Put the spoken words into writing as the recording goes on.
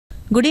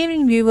Good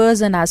evening viewers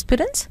and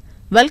aspirants.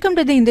 Welcome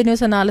to the Hindi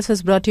News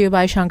Analysis brought to you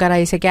by Shankar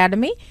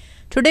Academy.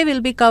 Today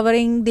we'll be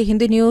covering the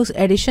Hindi News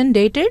edition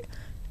dated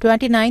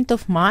 29th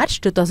of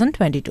March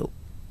 2022.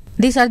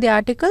 These are the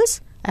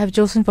articles I have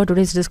chosen for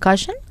today's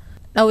discussion.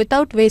 Now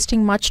without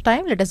wasting much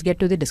time, let us get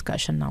to the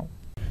discussion now.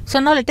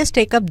 So now let us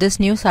take up this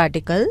news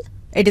article.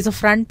 It is a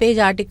front page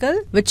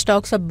article which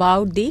talks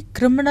about the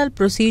Criminal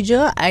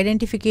Procedure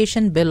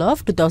Identification Bill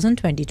of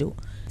 2022.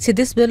 See,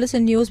 this bill is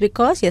in news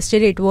because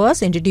yesterday it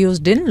was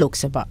introduced in Lok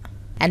Sabha.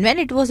 And when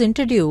it was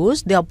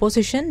introduced, the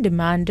opposition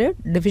demanded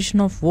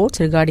division of votes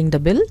regarding the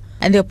bill.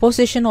 And the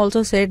opposition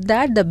also said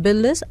that the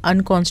bill is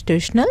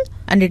unconstitutional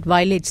and it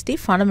violates the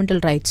fundamental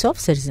rights of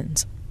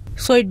citizens.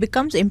 So it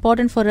becomes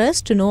important for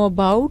us to know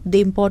about the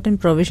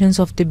important provisions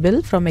of the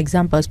bill from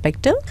exam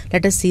perspective.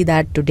 Let us see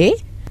that today.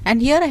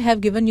 And here I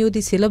have given you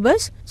the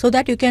syllabus so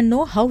that you can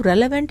know how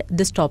relevant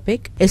this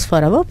topic is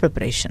for our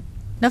preparation.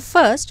 Now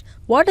first,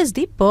 what is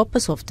the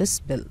purpose of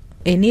this bill?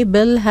 Any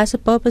bill has a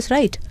purpose,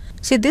 right?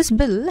 See, this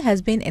bill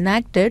has been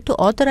enacted to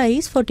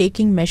authorize for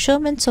taking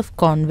measurements of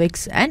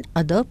convicts and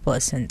other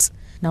persons.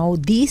 Now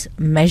these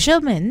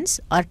measurements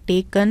are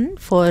taken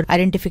for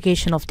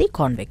identification of the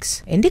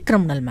convicts in the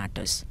criminal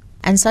matters.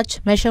 And such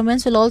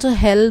measurements will also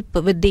help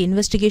with the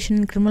investigation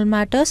in criminal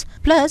matters.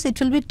 Plus, it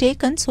will be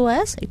taken so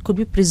as it could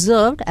be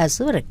preserved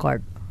as a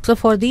record. So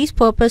for these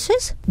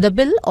purposes, the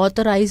bill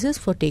authorizes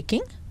for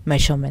taking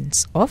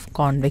measurements of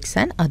convicts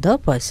and other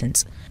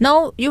persons.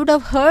 Now, you would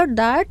have heard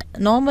that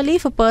normally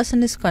if a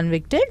person is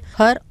convicted,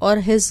 her or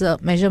his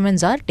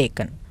measurements are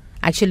taken.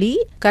 Actually,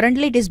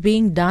 currently it is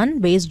being done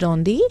based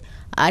on the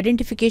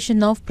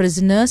Identification of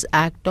Prisoners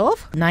Act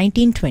of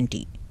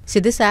 1920. See,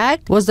 this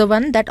act was the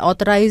one that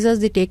authorizes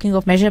the taking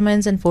of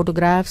measurements and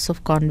photographs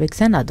of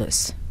convicts and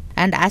others.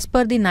 And as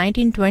per the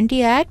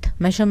 1920 Act,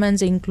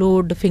 measurements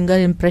include finger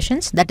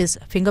impressions, that is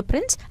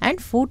fingerprints,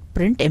 and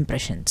footprint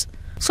impressions.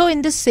 So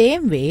in the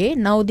same way,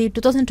 now the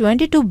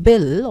 2022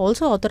 bill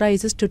also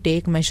authorizes to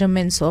take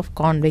measurements of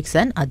convicts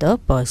and other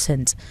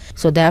persons.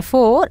 So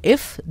therefore,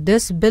 if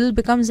this bill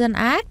becomes an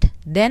act,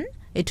 then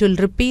it will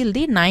repeal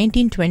the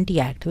 1920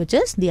 Act, which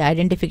is the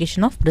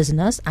Identification of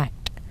Prisoners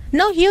Act.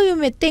 Now here you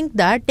may think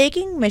that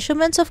taking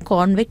measurements of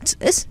convicts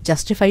is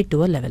justified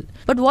to a level.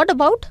 But what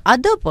about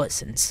other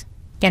persons?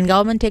 Can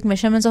government take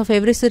measurements of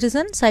every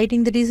citizen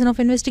citing the reason of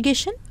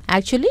investigation?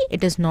 Actually,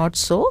 it is not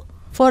so.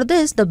 For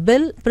this, the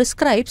bill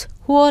prescribes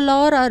who all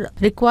are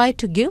required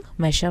to give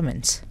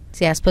measurements.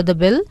 See, as per the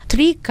bill,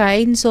 three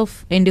kinds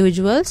of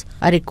individuals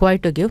are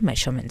required to give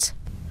measurements.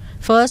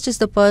 First is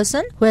the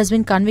person who has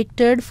been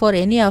convicted for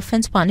any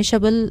offence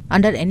punishable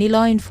under any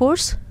law in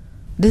force.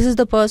 This is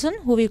the person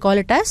who we call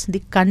it as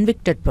the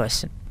convicted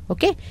person.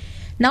 Okay.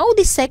 Now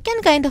the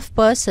second kind of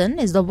person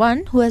is the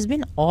one who has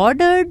been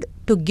ordered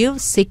to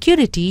give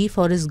security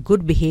for his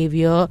good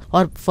behavior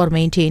or for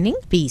maintaining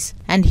peace.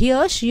 And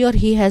here she or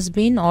he has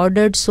been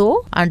ordered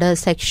so under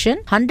section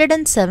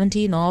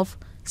 117 of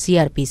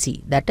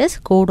CRPC, that is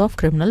Code of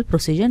Criminal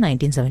Procedure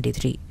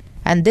 1973.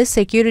 And this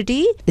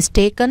security is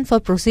taken for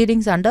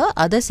proceedings under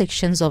other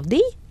sections of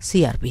the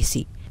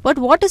CRPC. But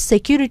what is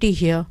security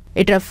here?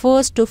 It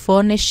refers to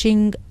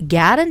furnishing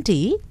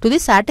guarantee to the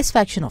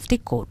satisfaction of the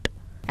court.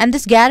 And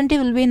this guarantee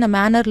will be in a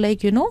manner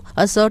like,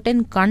 a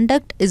certain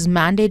conduct is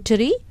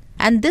mandatory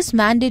and this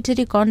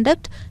mandatory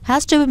conduct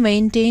has to be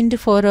maintained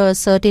for a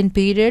certain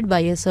period by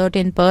a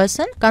certain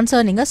person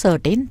concerning a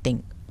certain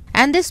thing.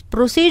 And this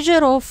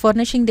procedure of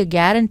furnishing the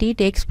guarantee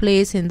takes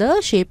place in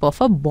the shape of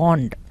a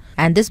bond.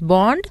 And this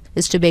bond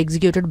is to be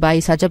executed by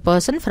such a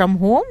person from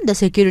whom the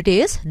security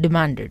is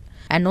demanded.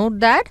 And note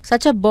that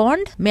such a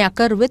bond may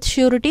occur with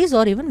sureties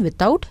or even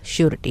without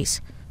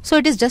sureties. So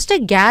it is just a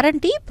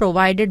guarantee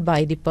provided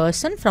by the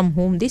person from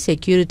whom the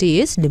security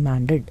is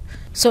demanded.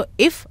 So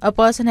if a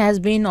person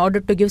has been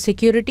ordered to give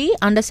security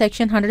under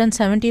section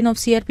 117 of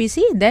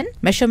CRPC, then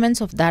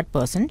measurements of that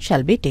person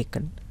shall be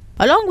taken.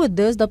 Along with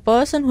this, the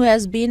person who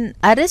has been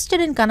arrested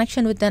in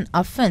connection with an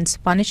offence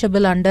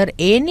punishable under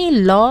any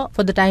law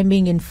for the time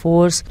being in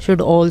force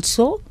should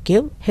also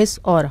give his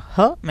or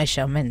her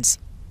measurements.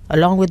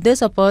 Along with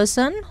this, a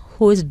person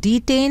who is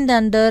detained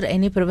under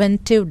any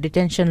preventive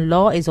detention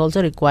law is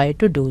also required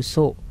to do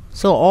so.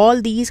 So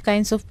all these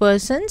kinds of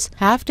persons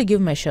have to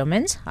give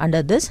measurements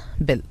under this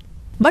bill.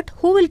 But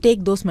who will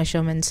take those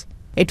measurements?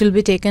 It will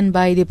be taken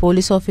by the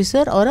police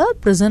officer or a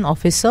prison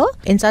officer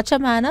in such a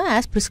manner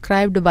as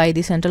prescribed by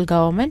the central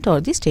government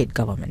or the state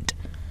government.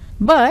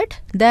 But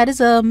there is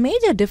a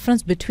major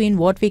difference between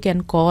what we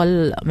can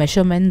call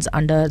measurements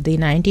under the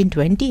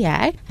 1920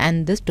 Act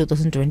and this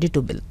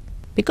 2022 bill.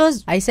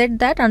 Because I said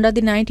that under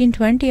the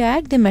 1920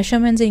 Act, the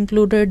measurements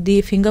included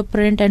the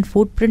fingerprint and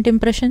footprint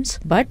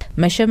impressions. But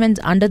measurements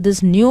under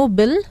this new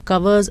bill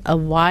covers a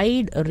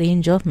wide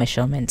range of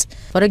measurements.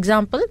 For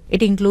example,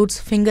 it includes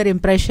finger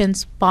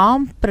impressions,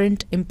 palm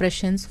print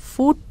impressions,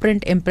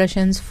 footprint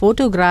impressions,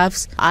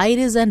 photographs,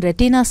 iris and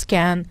retina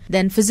scan,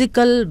 then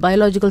physical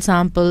biological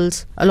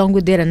samples along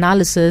with their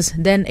analysis.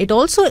 Then it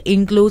also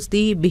includes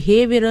the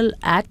behavioral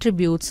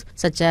attributes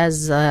such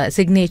as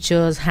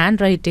signatures,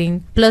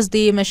 handwriting, plus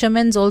the measurements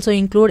measurements also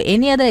include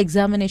any other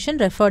examination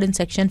referred in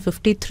section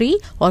 53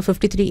 or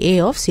 53A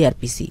of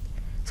CRPC.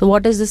 So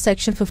what is this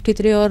section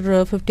 53 or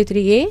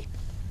 53A?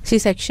 See,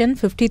 section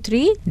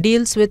 53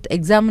 deals with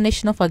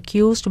examination of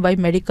accused by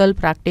medical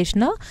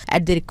practitioner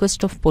at the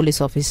request of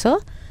police officer.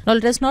 Now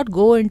let us not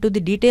go into the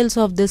details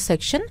of this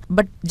section,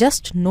 but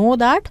just know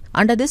that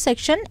under this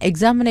section,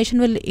 examination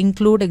will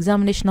include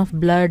examination of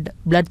blood,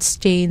 blood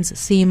stains,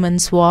 semen,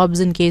 swabs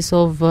in case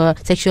of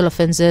sexual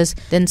offences,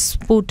 then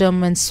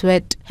sputum and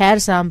sweat, hair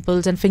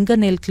samples and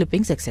fingernail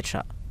clippings,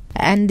 etc.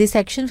 And the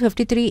section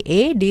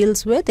 53A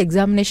deals with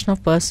examination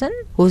of person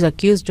who is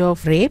accused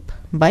of rape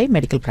by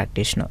medical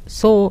practitioner.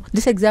 So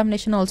this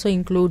examination also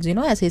includes,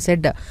 as I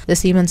said, the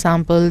semen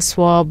samples,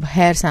 swab,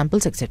 hair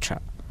samples, etc.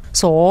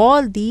 So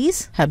all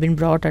these have been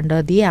brought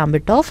under the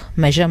ambit of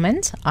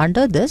measurements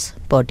under this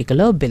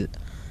particular bill.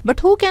 But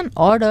who can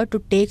order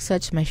to take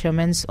such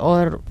measurements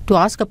or to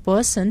ask a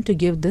person to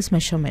give this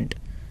measurement?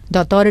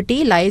 The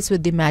authority lies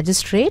with the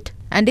magistrate,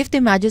 and if the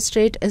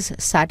magistrate is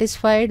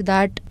satisfied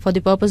that for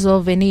the purpose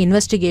of any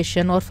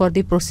investigation or for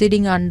the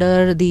proceeding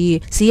under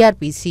the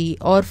CRPC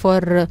or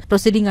for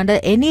proceeding under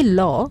any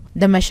law,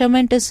 the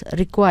measurement is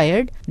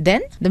required,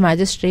 then the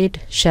magistrate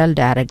shall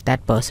direct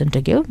that person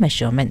to give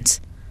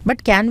measurements.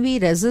 But can we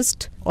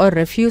resist or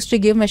refuse to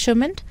give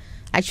measurement?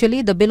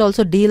 Actually, the bill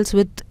also deals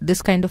with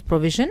this kind of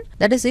provision.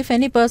 That is, if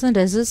any person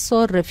resists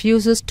or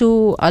refuses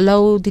to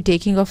allow the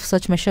taking of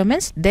such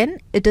measurements, then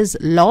it is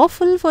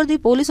lawful for the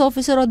police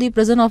officer or the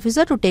prison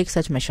officer to take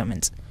such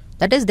measurements.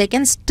 That is, they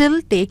can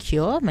still take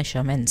your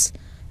measurements.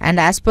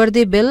 And as per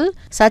the bill,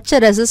 such a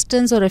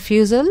resistance or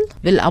refusal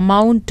will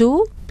amount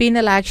to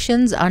penal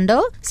actions under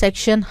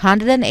section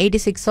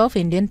 186 of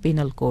Indian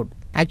Penal Code.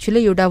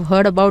 Actually, you would have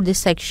heard about this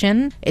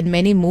section in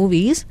many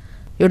movies.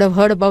 You would have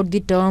heard about the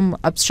term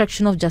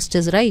obstruction of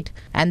justice, right?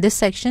 And this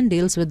section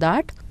deals with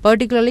that.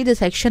 Particularly, the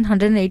section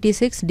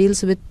 186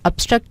 deals with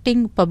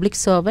obstructing public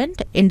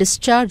servant in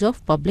discharge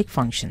of public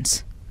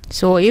functions.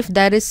 So, if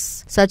there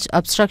is such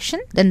obstruction,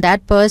 then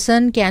that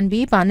person can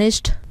be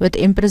punished with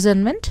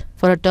imprisonment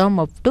for a term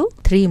up to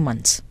 3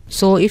 months.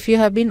 So, if you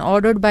have been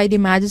ordered by the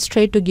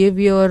magistrate to give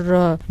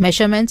your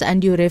measurements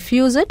and you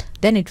refuse it,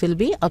 then it will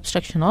be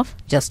obstruction of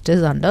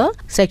justice under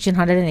section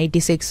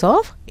 186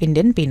 of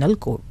Indian Penal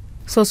Code.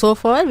 So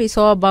far we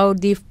saw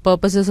about the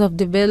purposes of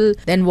the bill,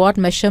 then what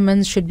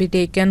measurements should be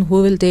taken,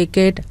 who will take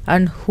it,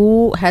 and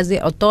who has the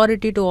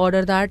authority to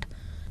order that.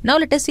 Now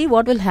let us see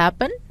what will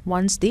happen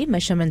once the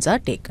measurements are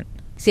taken.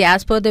 See,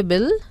 as per the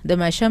bill, the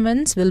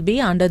measurements will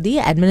be under the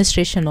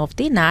administration of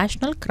the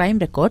National Crime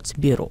Records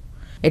Bureau.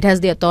 It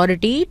has the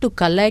authority to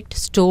collect,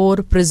 store,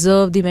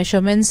 preserve the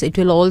measurements. It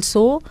will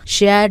also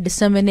share,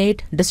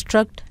 disseminate,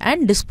 destruct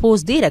and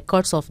dispose the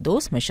records of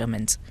those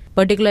measurements.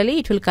 Particularly,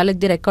 it will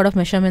collect the record of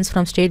measurements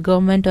from state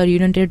government or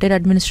union territory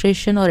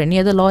administration or any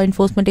other law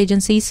enforcement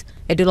agencies.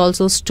 It will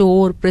also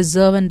store,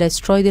 preserve and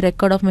destroy the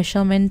record of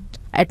measurement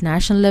at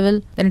national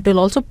level. Then it will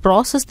also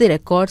process the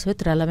records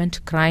with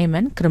relevant crime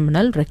and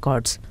criminal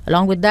records.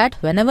 Along with that,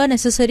 whenever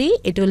necessary,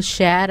 it will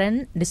share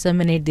and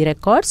disseminate the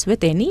records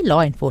with any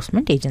law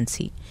enforcement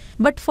agency.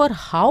 But for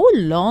how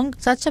long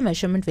such a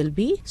measurement will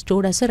be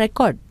stored as a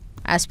record?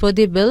 As per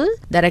the bill,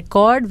 the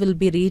record will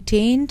be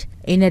retained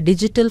in a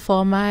digital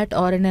format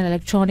or in an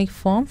electronic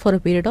form for a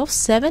period of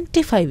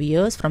 75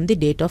 years from the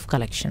date of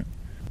collection.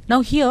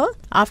 Now here,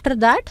 after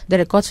that, the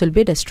records will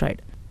be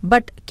destroyed.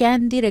 But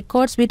can the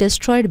records be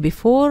destroyed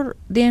before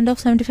the end of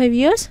 75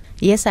 years?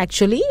 Yes,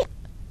 actually,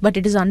 but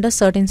it is under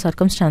certain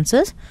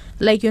circumstances.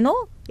 Like,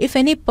 if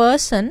any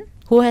person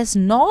who has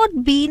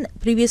not been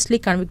previously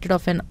convicted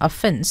of an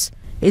offence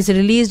is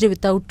released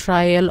without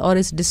trial or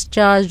is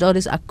discharged or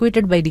is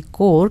acquitted by the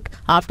court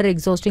after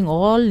exhausting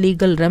all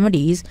legal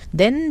remedies,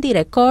 then the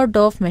record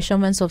of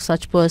measurements of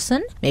such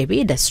person may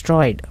be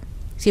destroyed.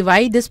 See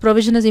why this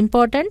provision is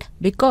important?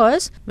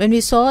 Because when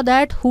we saw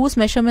that whose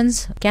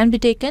measurements can be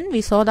taken,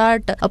 we saw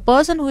that a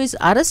person who is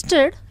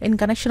arrested in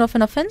connection of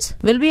an offence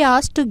will be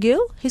asked to give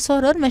his or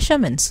her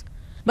measurements.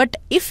 But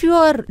if you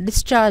are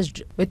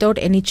discharged without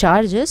any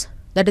charges,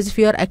 that is if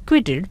you are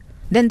acquitted,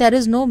 then there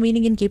is no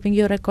meaning in keeping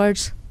your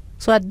records.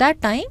 So at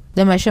that time,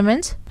 the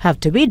measurements have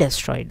to be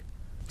destroyed.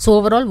 So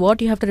overall,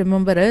 what you have to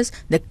remember is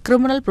the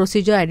Criminal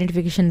Procedure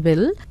Identification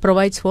Bill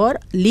provides for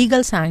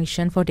legal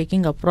sanction for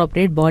taking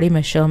appropriate body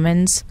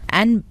measurements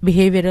and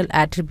behavioral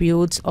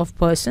attributes of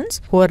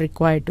persons who are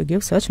required to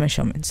give such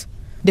measurements.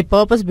 The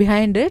purpose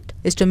behind it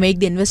is to make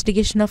the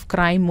investigation of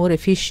crime more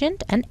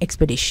efficient and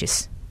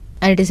expeditious.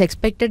 And it is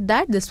expected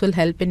that this will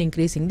help in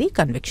increasing the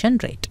conviction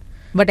rate.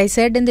 But I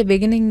said in the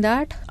beginning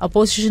that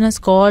opposition has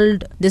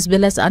called this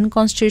bill as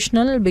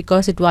unconstitutional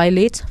because it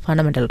violates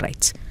fundamental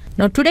rights.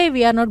 Now today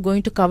we are not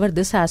going to cover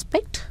this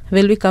aspect. We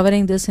will be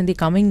covering this in the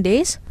coming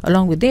days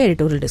along with the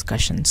editorial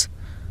discussions.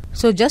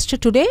 So just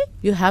today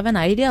you have an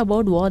idea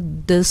about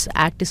what this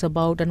act is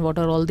about and what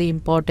are all the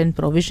important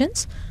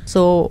provisions.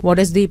 So what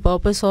is the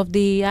purpose of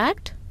the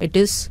act? It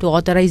is to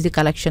authorize the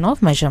collection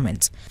of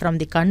measurements from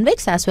the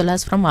convicts as well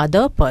as from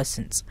other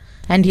persons.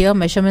 And here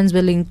measurements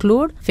will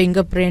include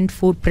fingerprint,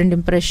 footprint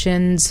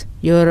impressions,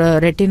 your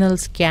retinal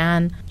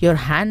scan, your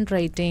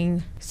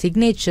handwriting,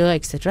 signature,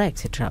 etc.,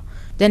 etc.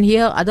 Then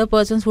here other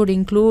persons would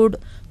include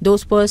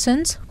those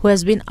persons who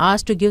has been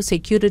asked to give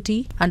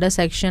security under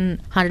section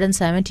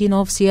 117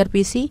 of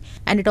CRPC,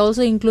 and it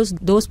also includes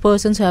those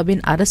persons who have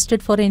been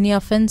arrested for any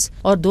offence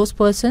or those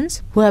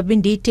persons who have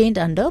been detained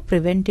under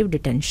preventive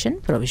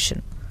detention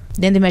provision.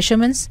 Then the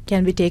measurements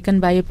can be taken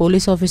by a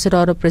police officer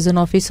or a prison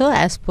officer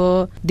as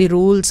per the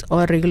rules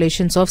or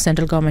regulations of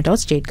central government or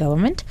state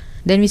government.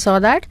 Then we saw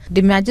that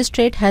the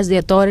magistrate has the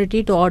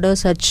authority to order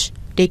such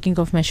taking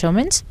of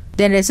measurements.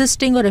 Then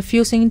resisting or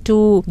refusing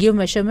to give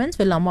measurements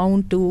will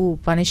amount to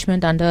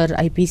punishment under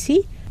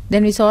IPC.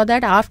 Then we saw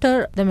that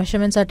after the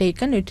measurements are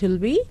taken, it will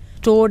be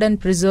stored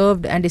and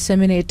preserved and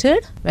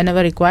disseminated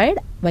whenever required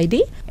by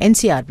the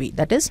NCRB,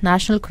 that is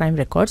National Crime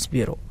Records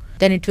Bureau.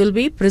 Then it will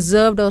be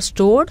preserved or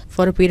stored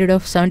for a period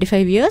of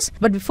 75 years.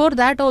 But before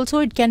that also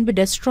it can be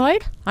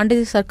destroyed under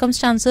the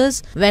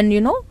circumstances when,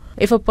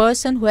 if a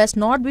person who has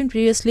not been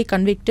previously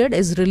convicted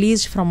is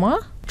released from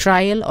a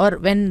trial or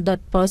when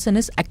that person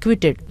is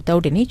acquitted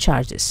without any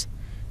charges.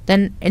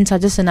 Then in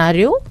such a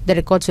scenario, the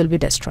records will be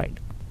destroyed.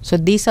 So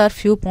these are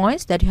few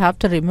points that you have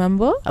to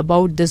remember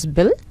about this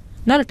bill.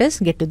 Now let us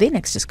get to the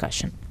next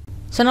discussion.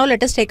 So now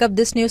let us take up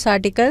this news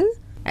article.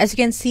 As you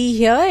can see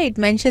here, it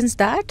mentions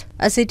that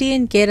a city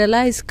in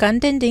Kerala is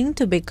contending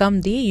to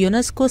become the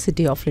UNESCO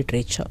City of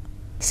Literature.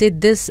 See,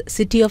 this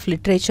City of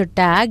Literature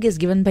tag is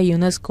given by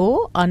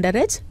UNESCO under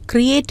its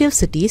Creative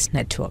Cities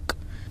Network.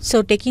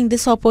 So taking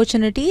this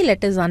opportunity,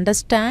 let us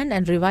understand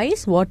and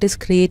revise what is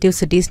Creative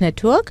Cities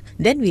Network.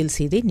 Then we will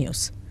see the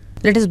news.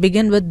 Let us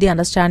begin with the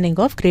understanding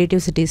of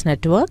Creative Cities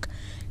Network.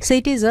 So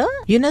it is a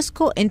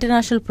UNESCO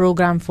International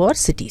Program for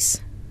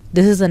Cities.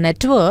 This is a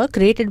network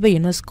created by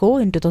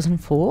UNESCO in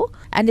 2004,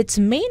 and its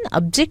main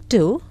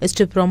objective is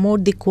to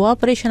promote the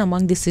cooperation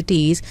among the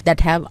cities that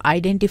have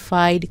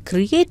identified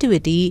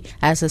creativity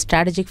as a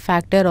strategic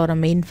factor or a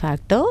main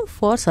factor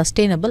for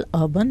sustainable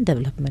urban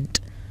development.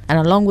 And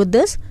along with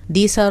this,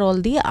 these are all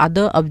the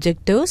other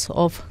objectives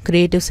of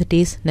Creative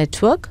Cities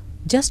Network.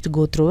 Just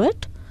go through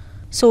it.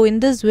 So in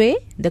this way,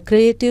 the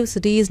Creative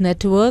Cities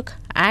Network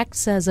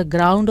acts as a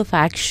ground of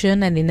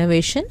action and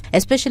innovation,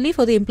 especially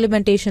for the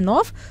implementation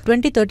of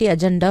 2030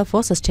 Agenda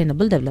for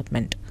Sustainable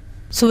Development.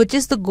 So which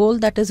is the goal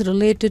that is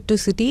related to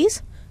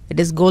cities? It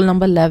is goal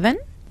number 11,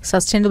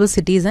 Sustainable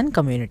Cities and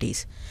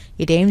Communities.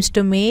 It aims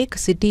to make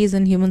cities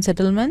and human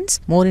settlements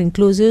more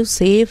inclusive,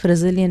 safe,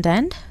 resilient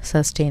and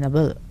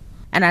sustainable.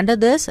 And under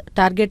this,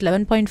 target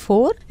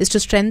 11.4 is to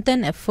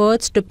strengthen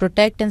efforts to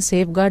protect and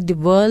safeguard the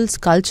world's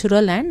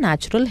cultural and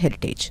natural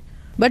heritage.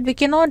 But we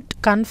cannot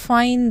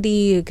confine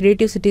the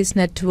Creative Cities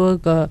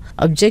Network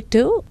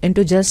objective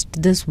into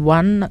just this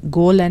one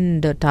goal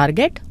and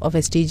target of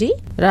SDG.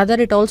 Rather,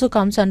 it also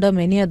comes under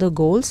many other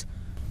goals.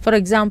 For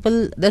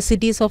example, the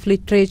cities of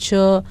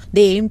literature,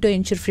 they aim to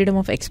ensure freedom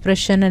of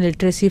expression and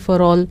literacy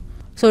for all.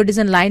 So it is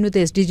in line with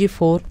the SDG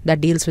 4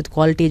 that deals with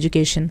quality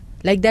education.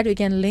 Like that, we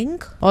can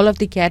link all of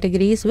the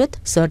categories with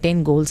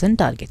certain goals and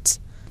targets.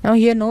 Now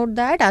here note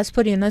that as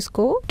per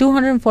UNESCO,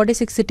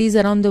 246 cities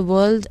around the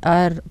world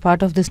are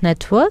part of this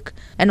network,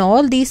 and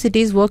all these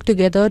cities work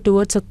together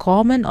towards a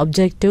common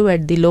objective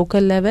at the local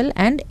level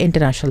and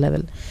international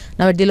level.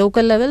 Now at the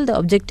local level, the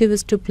objective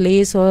is to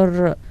place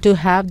or to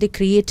have the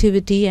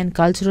creativity and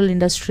cultural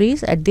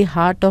industries at the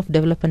heart of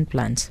development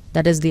plans,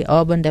 that is the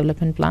urban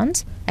development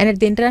plans. And at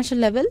the international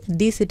level,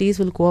 these cities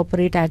will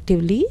cooperate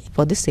actively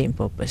for the same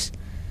purpose.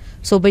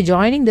 So by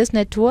joining this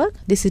network,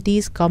 the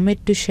cities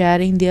commit to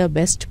sharing their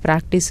best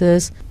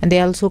practices, and they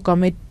also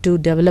commit to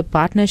develop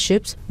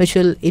partnerships which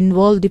will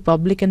involve the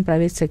public and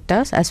private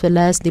sectors as well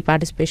as the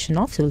participation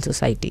of civil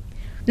society.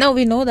 Now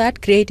we know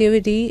that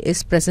creativity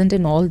is present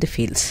in all the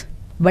fields.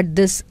 But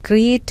this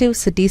Creative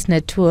Cities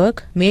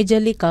Network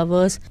majorly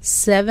covers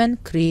 7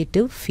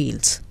 creative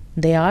fields.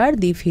 They are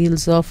the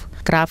fields of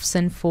crafts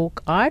and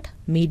folk art,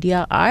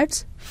 media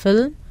arts,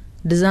 film,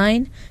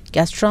 design,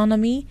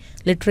 gastronomy,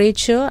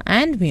 literature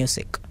and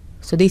music.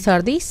 So these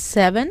are the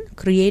 7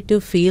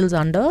 creative fields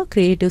under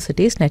Creative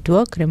Cities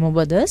Network.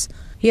 Remember this.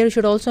 Here you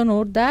should also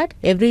note that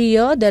every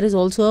year there is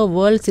also a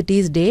World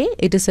Cities Day.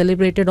 It is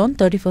celebrated on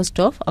 31st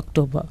of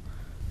October.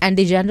 And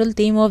the general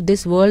theme of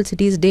this World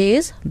Cities Day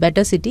is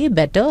Better City,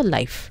 Better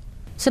Life.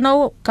 So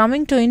now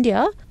coming to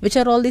India, which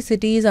are all the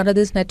cities under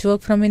this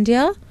network from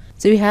India?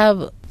 So we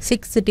have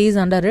 6 cities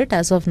under it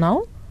as of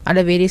now,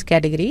 under various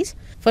categories.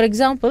 For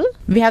example,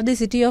 we have the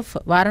city of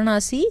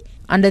Varanasi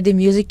under the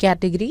music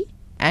category,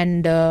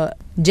 and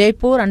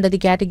Jaipur under the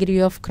category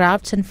of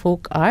crafts and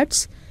folk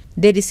arts.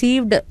 They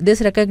received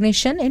this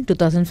recognition in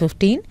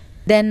 2015.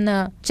 Then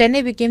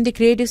Chennai became the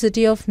creative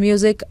city of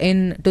music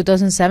in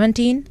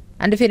 2017.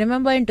 And if you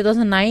remember, in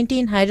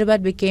 2019,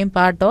 Hyderabad became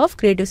part of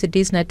Creative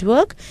Cities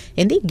Network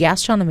in the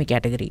gastronomy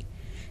category.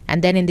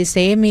 And then in the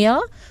same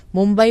year,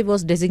 Mumbai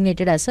was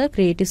designated as a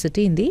creative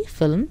city in the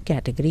film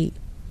category.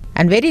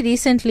 And very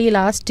recently,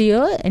 last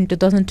year in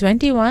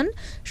 2021,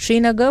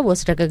 Srinagar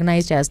was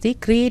recognized as the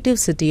creative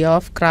city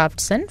of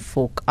crafts and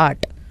folk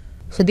art.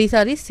 So these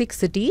are the 6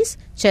 cities: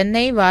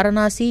 Chennai,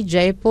 Varanasi,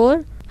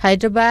 Jaipur,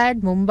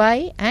 Hyderabad,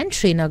 Mumbai and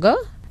Srinagar.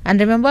 And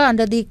remember,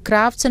 under the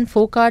crafts and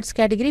folk arts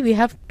category, we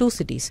have 2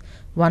 cities.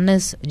 One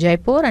is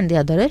Jaipur and the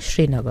other is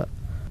Srinagar.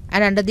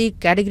 And under the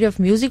category of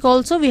music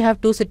also, we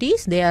have 2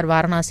 cities. They are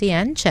Varanasi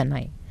and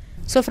Chennai.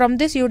 So from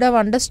this, you would have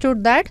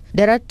understood that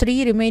there are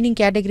 3 remaining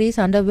categories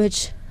under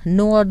which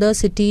no other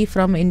city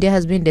from India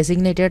has been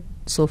designated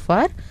so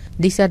far.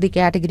 These are the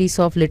categories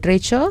of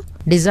literature,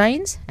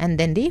 designs and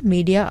then the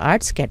media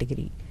arts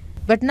category.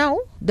 But now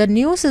the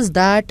news is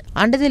that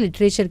under the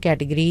literature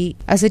category,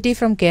 a city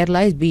from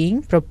Kerala is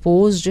being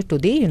proposed to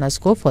the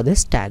UNESCO for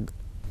this tag.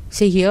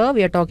 See, here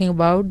we are talking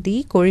about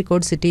the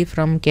Kozhikode city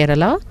from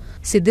Kerala.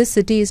 See, this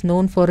city is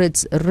known for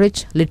its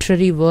rich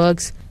literary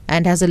works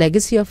and has a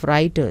legacy of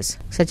writers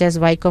such as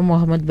Vaikom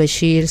Muhammad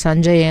Bashir,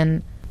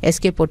 Sanjayan,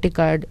 S.K.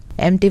 Pottikad,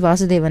 M.T.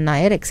 Vasudevan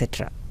Nair,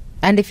 etc.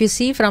 And if you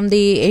see from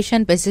the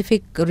Asian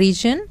Pacific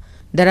region,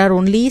 there are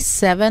only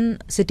 7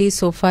 cities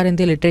so far in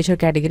the literature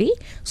category.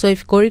 So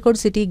if Kozhikode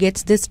city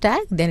gets this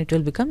tag, then it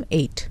will become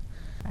 8.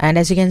 And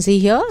as you can see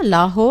here,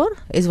 Lahore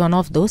is one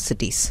of those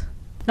cities.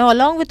 Now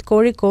along with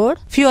Kozhikode,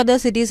 few other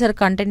cities are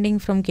contending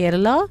from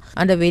Kerala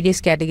under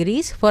various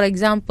categories. For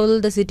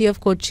example, the city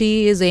of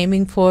Kochi is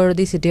aiming for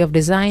the city of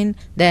design.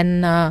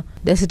 Then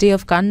the city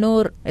of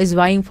Kannur is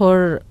vying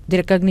for the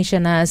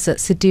recognition as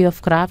city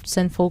of crafts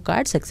and folk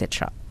arts,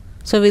 etc.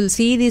 So we'll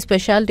see the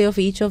specialty of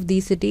each of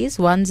these cities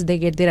once they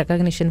get the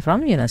recognition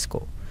from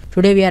UNESCO.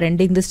 Today we are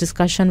ending this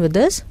discussion with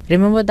this.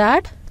 Remember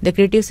that the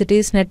Creative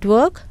Cities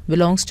Network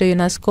belongs to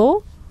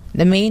UNESCO.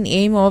 The main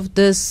aim of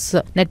this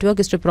network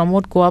is to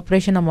promote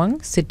cooperation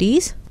among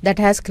cities that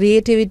has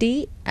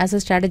creativity as a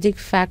strategic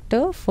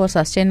factor for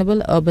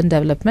sustainable urban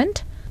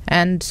development.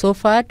 And so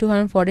far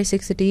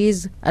 246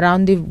 cities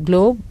around the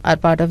globe are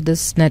part of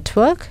this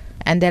network.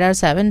 And there are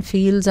 7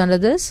 fields under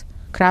this: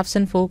 crafts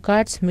and folk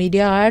arts,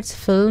 media arts,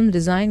 film,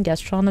 design,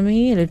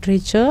 gastronomy,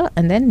 literature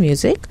and then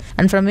music.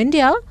 And from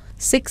India,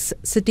 6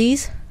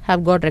 cities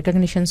have got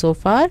recognition so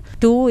far.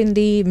 2 in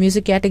the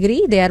music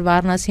category, they are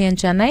Varanasi and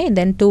Chennai.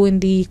 Then 2 in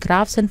the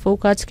crafts and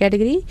folk arts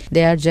category,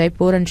 they are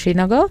Jaipur and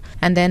Srinagar.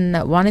 And then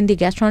 1 in the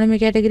gastronomy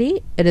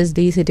category, it is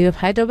the city of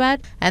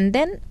Hyderabad. And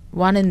then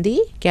 1 in the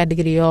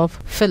category of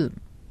film,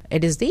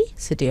 it is the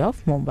city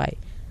of Mumbai.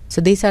 So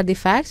these are the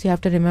facts you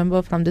have to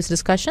remember from this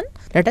discussion.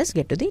 Let us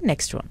get to the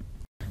next one.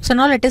 So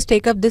now let us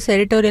take up this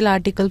editorial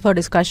article for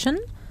discussion.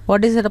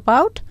 What is it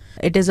about?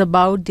 It is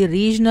about the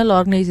regional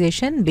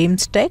organization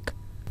BIMSTEC.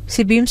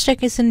 See,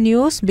 BIMSTEC is in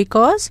news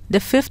because the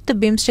 5th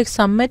BIMSTEC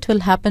summit will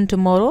happen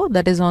tomorrow,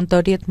 that is on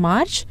 30th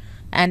March,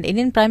 and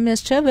Indian Prime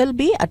Minister will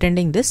be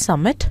attending this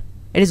summit.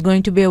 It is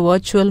going to be a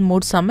virtual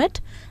mode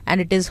summit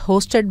and it is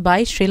hosted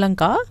by Sri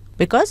Lanka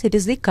because it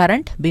is the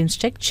current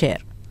BIMSTEC chair.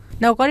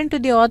 Now, according to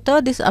the author,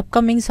 this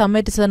upcoming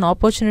summit is an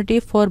opportunity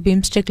for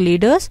BIMSTEC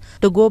leaders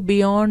to go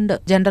beyond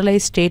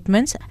generalized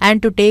statements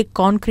and to take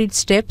concrete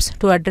steps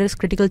to address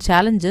critical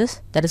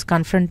challenges that is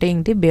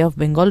confronting the Bay of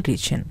Bengal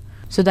region.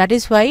 So that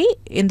is why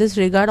in this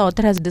regard,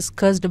 author has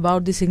discussed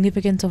about the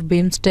significance of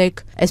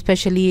BIMSTEC,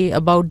 especially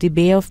about the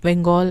Bay of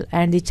Bengal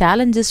and the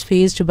challenges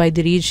faced by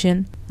the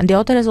region. And the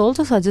author has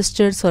also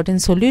suggested certain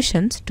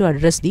solutions to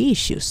address the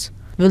issues.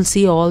 We'll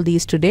see all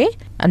these today.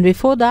 And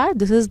before that,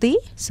 this is the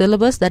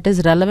syllabus that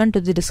is relevant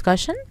to the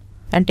discussion.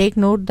 And take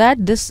note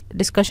that this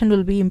discussion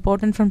will be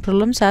important from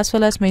prelims as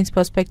well as mains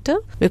perspective,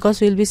 because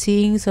we'll be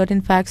seeing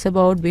certain facts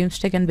about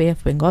BIMSTEC and Bay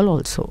of Bengal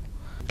also.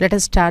 Let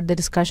us start the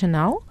discussion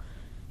now.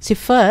 See,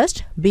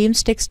 first,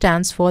 BIMSTEC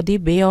stands for the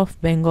Bay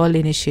of Bengal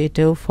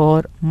Initiative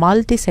for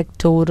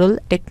Multi-Sectoral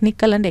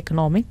Technical and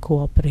Economic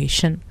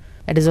Cooperation.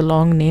 It is a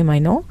long name, I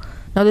know.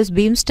 Now, this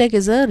BIMSTEC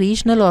is a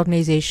regional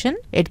organization.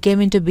 It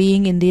came into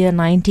being in the year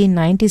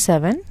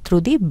 1997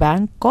 through the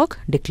Bangkok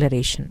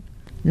Declaration.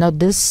 Now,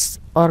 this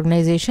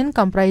organization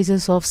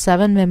comprises of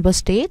 7 member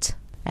states,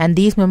 and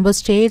these member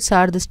states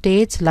are the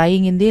states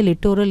lying in the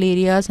littoral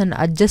areas and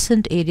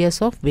adjacent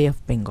areas of Bay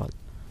of Bengal.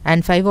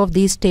 And 5 of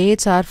these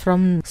states are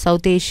from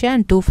South Asia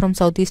and 2 from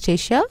Southeast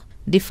Asia.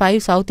 The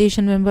 5 South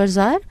Asian members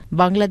are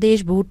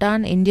Bangladesh,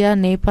 Bhutan, India,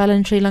 Nepal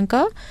and Sri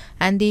Lanka.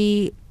 And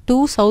the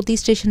 2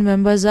 Southeast Asian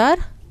members are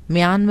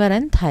Myanmar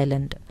and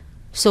Thailand.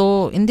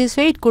 So in this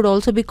way, it could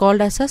also be called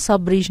as a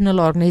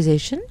sub-regional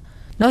organization.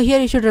 Now here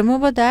you should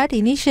remember that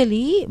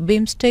initially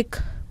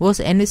BIMSTEC was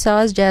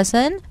envisaged as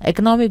an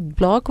economic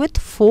bloc with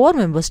 4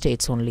 member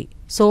states only.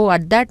 So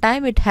at that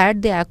time it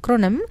had the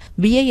acronym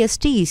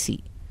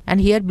BISTEC. And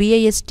here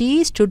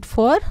BIST stood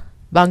for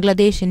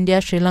Bangladesh,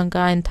 India, Sri Lanka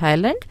and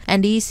Thailand,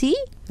 and EC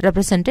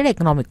represented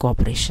economic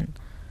cooperation.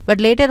 But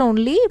later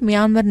only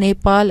Myanmar,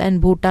 Nepal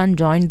and Bhutan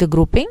joined the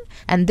grouping,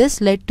 and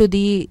this led to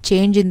the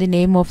change in the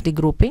name of the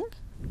grouping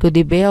to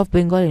the Bay of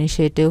Bengal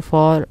Initiative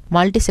for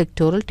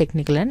Multi-Sectoral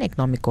Technical and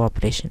Economic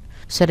Cooperation.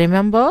 So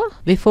remember,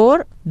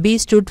 before B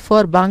stood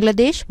for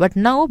Bangladesh, but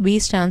now B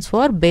stands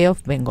for Bay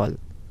of Bengal.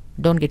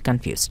 Don't get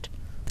confused.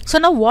 So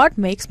now what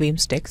makes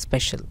BIMSTEC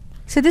special?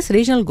 See, this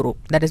regional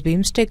group, that is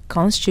BIMSTEC,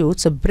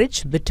 constitutes a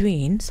bridge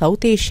between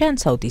South Asia and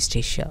Southeast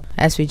Asia,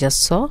 as we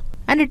just saw.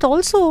 And it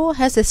also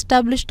has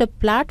established a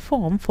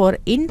platform for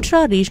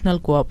intra-regional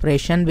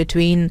cooperation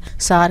between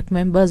SAARC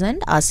members and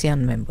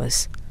ASEAN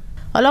members.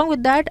 Along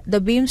with that, the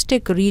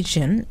BIMSTEC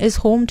region is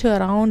home to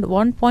around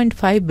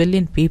 1.5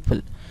 billion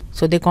people.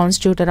 So they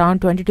constitute around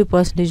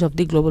 22% of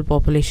the global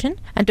population.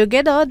 And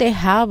together they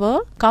have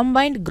a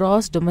combined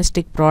gross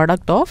domestic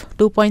product of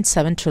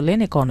 2.7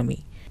 trillion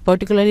economy.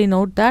 Particularly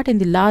note that in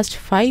the last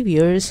 5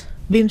 years,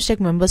 BIMSTEC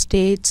member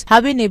states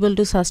have been able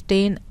to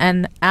sustain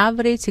an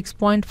average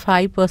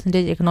 6.5%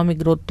 economic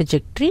growth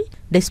trajectory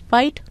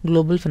despite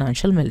global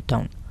financial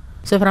meltdown.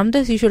 So from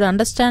this you should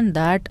understand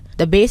that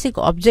the basic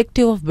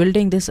objective of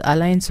building this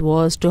alliance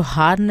was to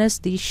harness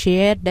the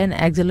shared and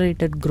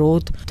accelerated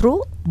growth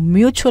through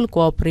mutual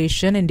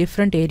cooperation in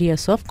different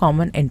areas of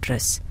common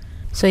interests.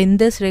 So in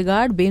this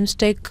regard,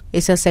 BIMSTEC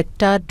is a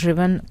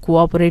sector-driven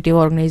cooperative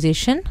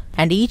organization,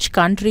 and each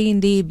country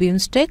in the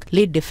BIMSTEC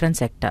lead different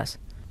sectors.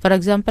 For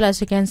example, as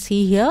you can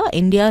see here,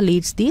 India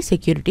leads the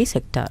security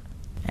sector.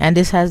 And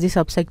this has the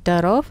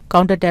subsector of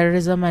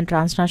counter-terrorism and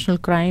transnational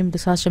crime,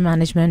 disaster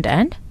management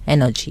and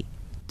energy.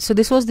 So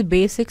this was the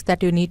basics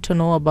that you need to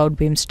know about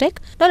BIMSTEC.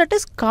 Now let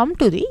us come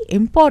to the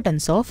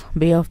importance of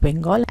Bay of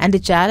Bengal and the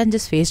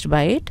challenges faced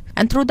by it.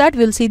 And through that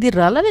we'll see the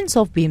relevance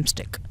of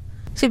BIMSTEC.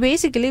 See,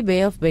 basically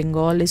Bay of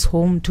Bengal is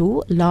home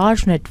to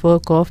large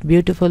network of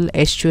beautiful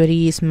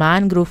estuaries,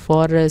 mangrove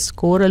forests,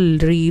 coral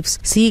reefs,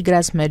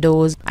 seagrass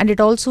meadows, and it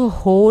also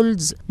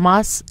holds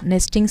mass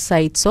nesting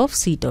sites of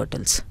sea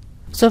turtles.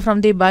 So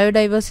from the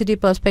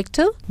biodiversity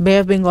perspective, Bay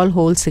of Bengal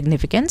holds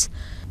significance.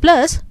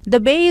 Plus,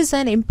 the bay is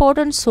an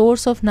important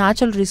source of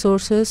natural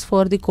resources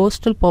for the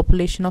coastal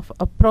population of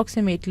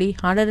approximately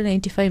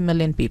 185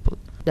 million people.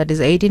 That is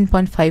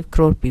 18.5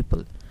 crore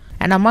people.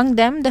 And among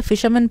them, the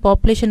fishermen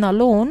population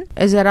alone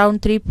is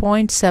around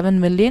 3.7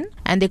 million,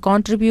 and they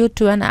contribute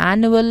to an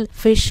annual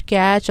fish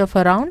catch of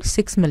around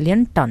 6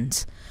 million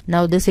tons.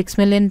 Now, the 6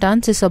 million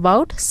tons is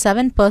about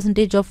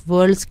 7% of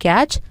world's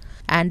catch,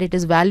 and it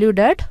is valued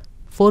at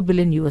 $4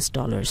 billion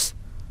US.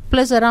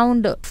 Plus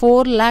around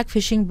 4 lakh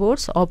fishing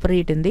boats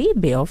operate in the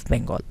Bay of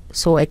Bengal.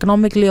 So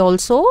economically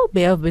also,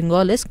 Bay of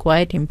Bengal is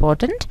quite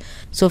important.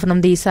 So from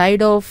the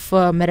side of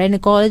marine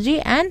ecology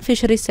and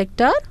fisheries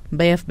sector,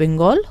 Bay of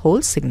Bengal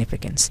holds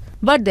significance.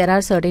 But there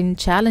are certain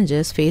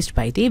challenges faced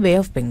by the Bay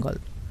of Bengal.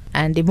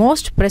 And the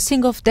most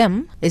pressing of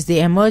them is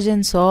the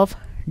emergence of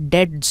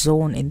dead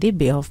zone in the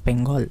Bay of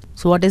Bengal.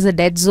 So what is a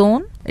dead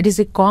zone? It is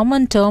a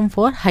common term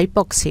for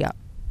hypoxia.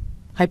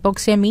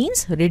 Hypoxia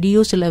means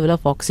reduced level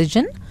of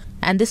oxygen,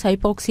 and this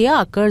hypoxia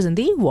occurs in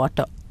the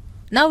water.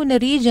 Now in a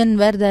region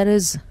where there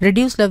is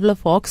reduced level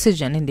of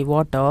oxygen in the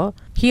water,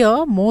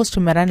 here most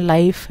marine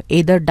life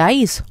either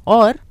dies,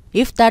 or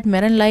if that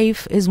marine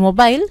life is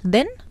mobile,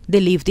 then they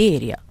leave the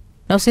area.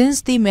 Now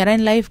since the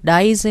marine life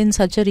dies in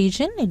such a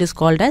region, it is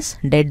called as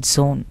dead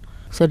zone.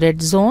 So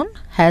dead zone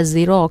has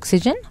zero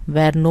oxygen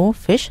where no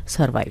fish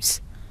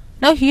survives.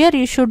 Now here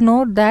you should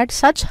note that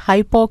such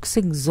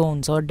hypoxic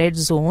zones or dead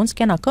zones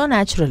can occur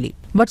naturally.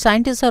 But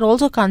scientists are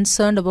also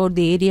concerned about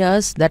the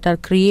areas that are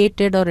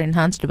created or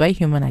enhanced by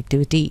human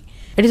activity.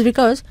 It is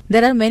because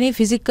there are many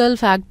physical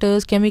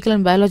factors, chemical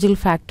and biological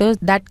factors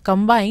that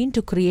combine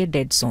to create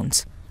dead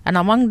zones. And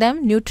among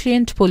them,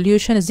 nutrient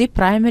pollution is the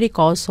primary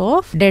cause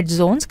of dead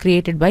zones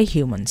created by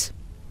humans.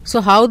 So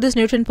how this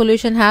nutrient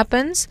pollution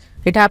happens?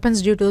 It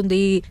happens due to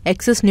the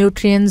excess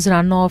nutrients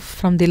runoff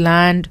from the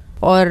land,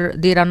 or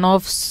the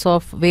runoffs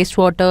of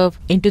wastewater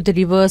into the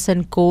rivers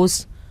and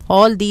coasts.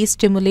 All these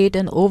stimulate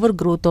an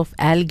overgrowth of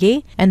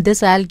algae, and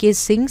this algae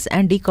sinks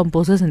and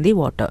decomposes in the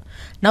water.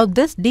 Now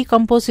this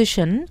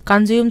decomposition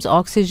consumes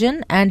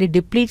oxygen and it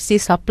depletes the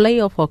supply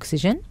of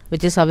oxygen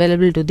which is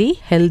available to the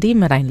healthy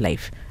marine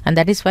life, and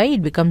that is why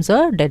it becomes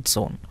a dead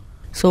zone.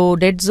 So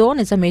dead zone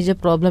is a major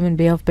problem in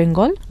Bay of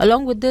Bengal.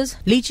 Along with this,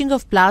 leaching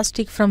of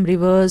plastic from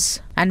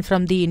rivers and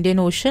from the Indian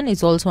Ocean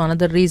is also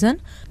another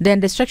reason. Then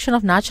destruction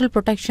of natural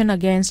protection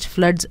against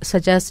floods,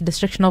 such as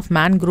destruction of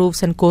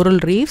mangroves and coral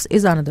reefs,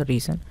 is another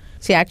reason.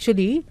 See,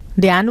 actually,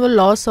 the annual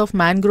loss of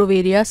mangrove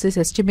areas is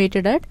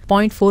estimated at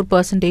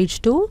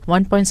 0.4% to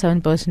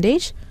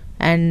 1.7%,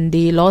 and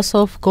the loss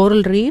of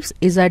coral reefs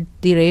is at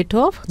the rate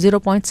of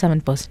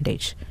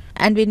 0.7%.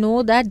 And we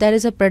know that there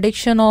is a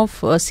prediction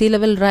of sea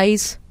level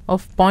rise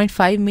of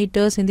 0.5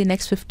 meters in the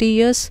next 50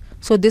 years.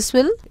 So this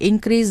will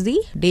increase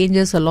the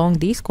dangers along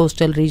these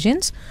coastal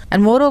regions.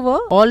 And moreover,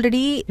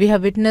 already we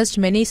have witnessed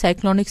many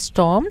cyclonic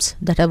storms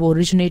that have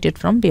originated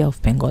from Bay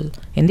of Bengal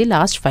in the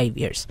last 5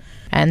 years.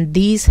 And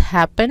these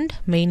happened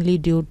mainly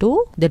due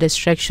to the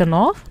destruction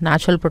of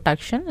natural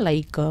protection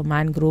like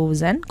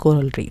mangroves and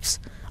coral reefs.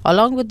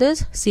 Along with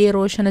this, sea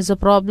erosion is a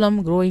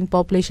problem, growing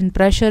population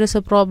pressure is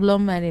a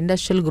problem, and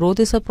industrial growth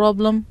is a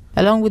problem.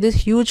 Along with this,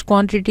 huge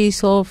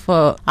quantities of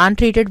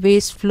untreated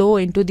waste flow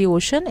into the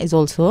ocean is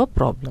also a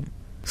problem.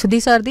 So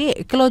these are the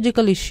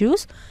ecological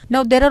issues.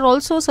 Now there are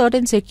also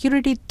certain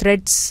security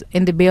threats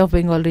in the Bay of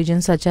Bengal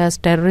region, such as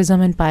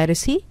terrorism and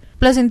piracy.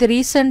 Plus, in the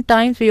recent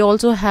times, we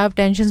also have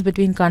tensions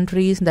between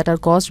countries that are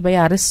caused by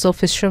arrests of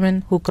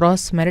fishermen who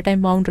cross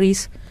maritime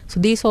boundaries. So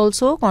these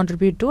also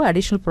contribute to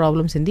additional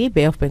problems in the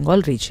Bay of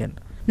Bengal region.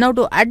 Now,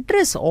 to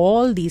address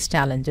all these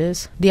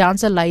challenges, the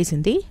answer lies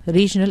in the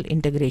regional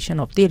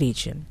integration of the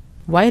region.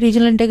 Why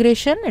regional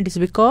integration? It is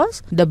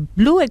because the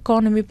blue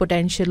economy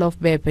potential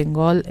of Bay of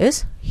Bengal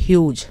is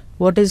huge.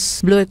 What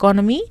is blue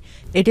economy?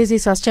 It is the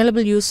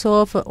sustainable use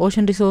of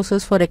ocean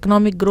resources for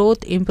economic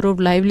growth,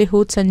 improved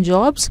livelihoods and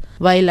jobs,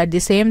 while at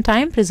the same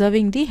time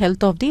preserving the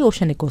health of the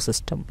ocean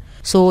ecosystem.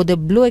 So the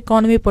blue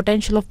economy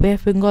potential of Bay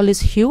of Bengal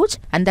is huge,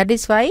 and that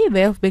is why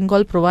Bay of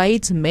Bengal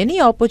provides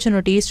many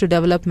opportunities to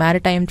develop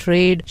maritime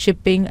trade,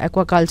 shipping,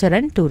 aquaculture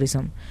and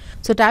tourism.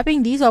 So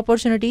tapping these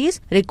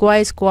opportunities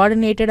requires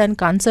coordinated and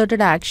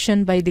concerted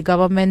action by the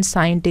government,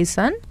 scientists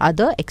and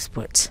other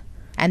experts.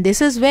 And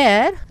this is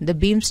where the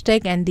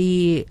BIMSTEC and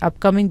the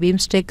upcoming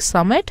BIMSTEC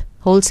summit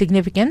hold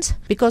significance,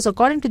 because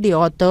according to the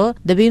author,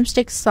 the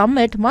BIMSTEC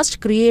summit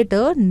must create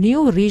a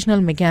new regional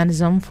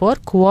mechanism for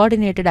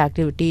coordinated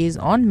activities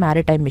on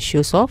maritime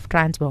issues of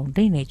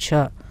transboundary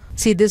nature.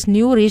 See, this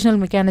new regional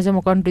mechanism,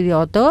 according to the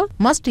author,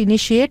 must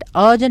initiate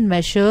urgent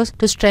measures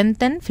to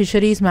strengthen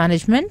fisheries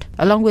management.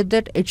 Along with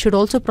that, it should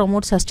also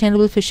promote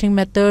sustainable fishing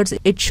methods,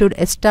 it should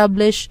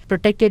establish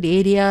protected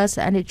areas,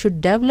 and it should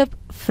develop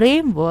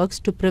frameworks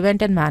to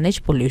prevent and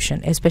manage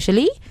pollution,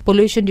 especially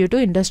pollution due to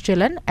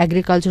industrial and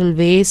agricultural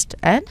waste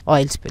and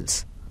oil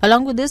spills.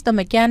 Along with this, the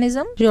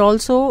mechanism should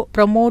also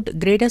promote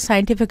greater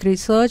scientific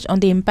research on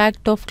the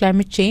impact of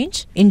climate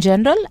change in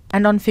general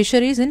and on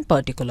fisheries in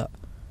particular.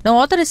 Now,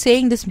 author is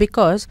saying this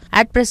because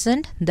at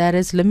present there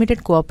is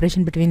limited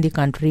cooperation between the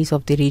countries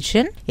of the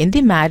region in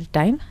the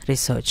maritime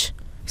research.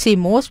 See,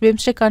 most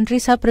BIMSTEC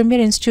countries have premier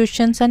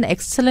institutions and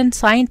excellent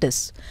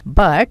scientists,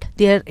 but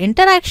their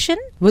interaction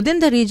within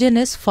the region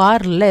is far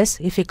less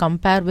if you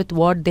compare with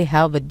what they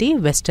have with the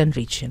Western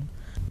region.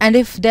 And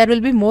if there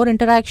will be more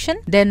interaction,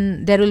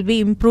 then there will be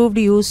improved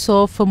use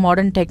of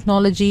modern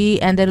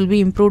technology, and there will be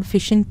improved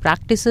fishing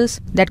practices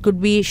that could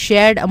be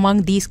shared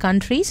among these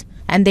countries,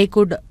 and they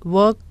could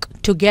work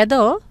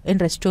together in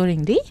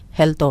restoring the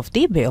health of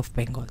the Bay of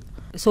Bengal.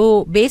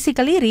 So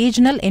basically,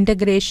 regional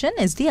integration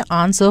is the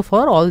answer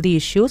for all the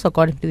issues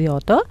according to the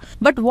author.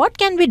 But what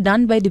can be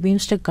done by the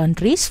BIMSTEC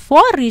countries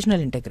for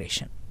regional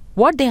integration?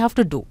 What they have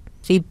to do?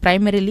 See,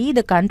 primarily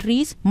the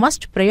countries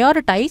must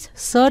prioritize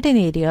certain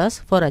areas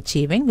for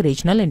achieving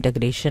regional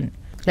integration.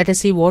 Let us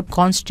see what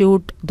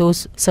constitute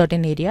those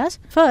certain areas.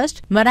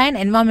 First, marine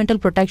environmental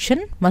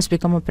protection must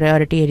become a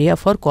priority area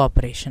for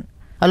cooperation.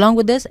 Along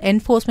with this,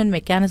 enforcement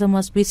mechanism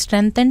must be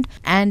strengthened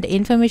and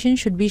information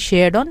should be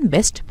shared on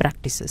best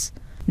practices.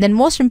 Then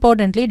most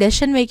importantly,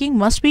 decision making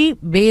must be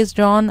based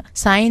on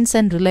science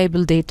and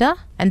reliable data,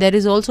 and there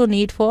is also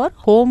need for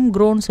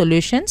homegrown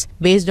solutions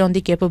based on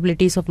the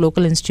capabilities of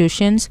local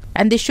institutions,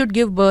 and they should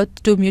give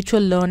birth to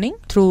mutual learning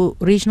through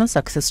regional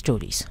success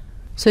stories.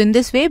 So in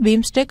this way,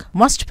 BIMSTEC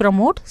must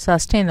promote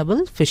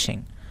sustainable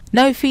fishing.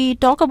 Now, if we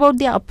talk about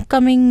the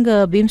upcoming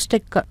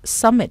BIMSTEC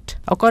summit,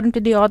 according to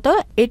the author,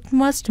 it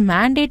must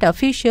mandate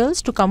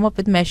officials to come up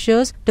with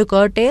measures to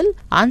curtail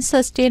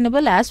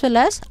unsustainable as well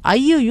as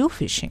IUU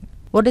fishing.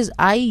 What is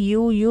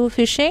IUU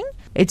fishing?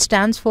 It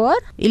stands for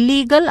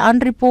illegal,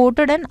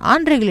 unreported and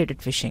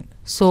unregulated fishing.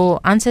 So,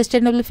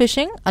 unsustainable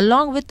fishing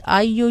along with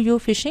IUU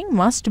fishing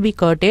must be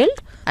curtailed,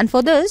 and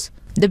for this,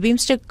 the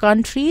BIMSTEC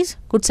countries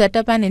could set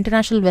up an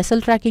international vessel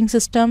tracking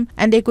system,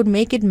 and they could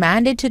make it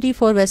mandatory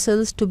for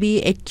vessels to be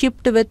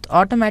equipped with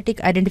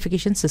automatic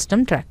identification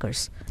system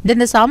trackers. Then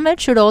the summit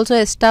should also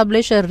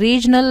establish a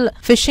regional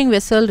fishing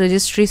vessel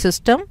registry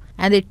system,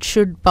 and it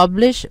should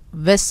publish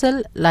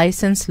vessel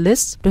license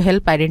lists to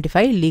help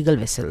identify legal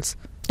vessels.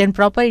 Then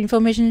proper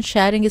information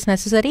sharing is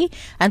necessary,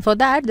 and for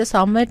that the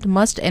summit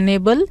must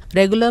enable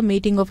regular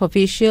meeting of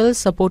officials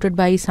supported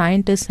by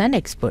scientists and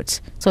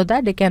experts so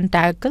that they can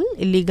tackle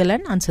illegal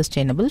and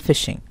unsustainable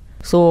fishing.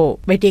 So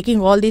by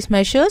taking all these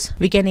measures,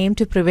 we can aim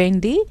to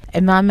prevent the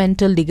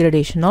environmental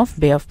degradation of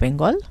Bay of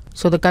Bengal.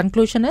 So the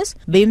conclusion is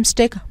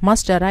BIMSTEC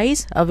must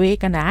arise,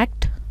 awake and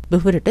act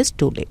before it is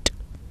too late.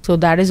 So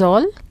that is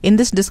all. In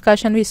this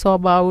discussion we saw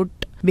about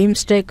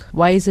BIMSTEC,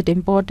 why is it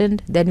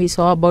important? Then we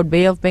saw about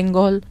Bay of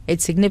Bengal,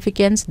 its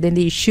significance, then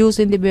the issues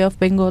in the Bay of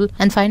Bengal,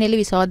 and finally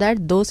we saw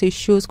that those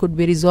issues could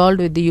be resolved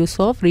with the use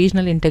of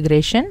regional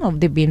integration of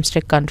the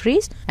BIMSTEC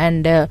countries,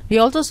 and we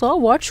also saw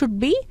what should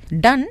be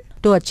done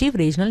to achieve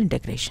regional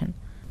integration.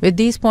 With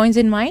these points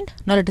in mind,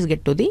 now let us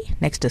get to the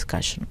next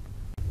discussion.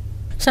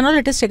 So now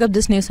let us take up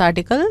this news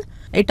article.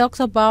 It talks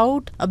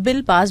about a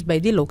bill passed by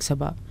the Lok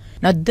Sabha.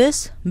 Now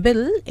this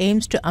bill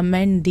aims to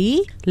amend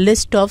the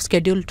list of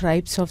scheduled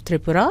tribes of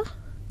Tripura.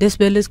 This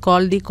bill is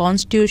called the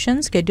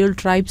Constitution Scheduled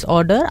Tribes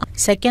Order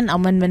Second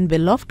Amendment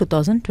Bill of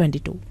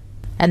 2022.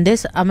 And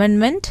this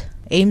amendment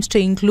aims to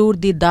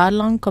include the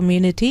Darlang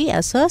community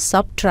as a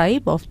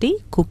sub-tribe of the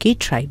Kuki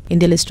tribe in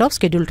the list of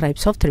scheduled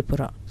tribes of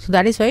Tripura. So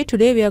that is why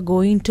today we are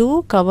going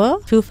to cover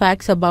few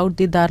facts about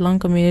the Darlang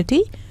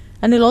community,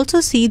 and we'll also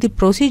see the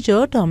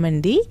procedure to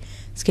amend the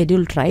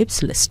scheduled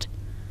tribes list.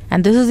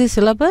 And this is the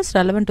syllabus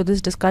relevant to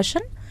this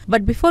discussion.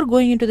 But before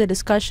going into the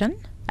discussion,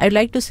 I'd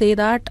like to say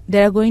that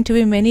there are going to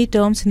be many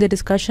terms in the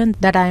discussion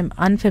that I'm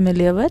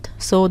unfamiliar with.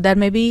 So there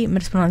may be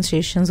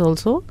mispronunciations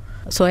also.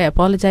 So I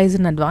apologize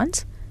in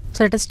advance.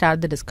 So let us start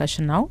the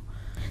discussion now.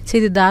 See,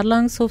 the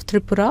Darlongs of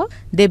Tripura,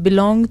 they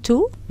belong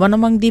to one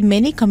among the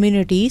many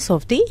communities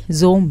of the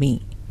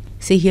Zomi.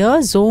 See here,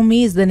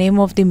 Zomi is the name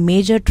of the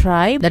major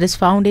tribe that is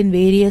found in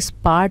various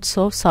parts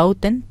of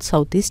South and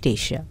Southeast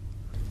Asia.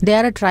 They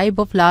are a tribe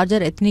of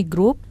larger ethnic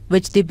group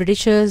which the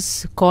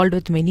Britishers called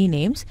with many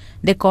names.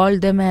 They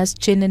called them as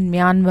Chin in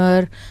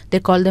Myanmar, they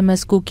called them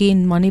as Kuki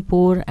in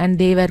Manipur, and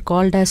they were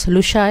called as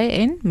Lushai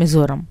in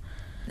Mizoram.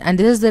 And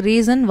this is the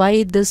reason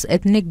why this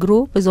ethnic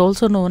group is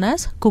also known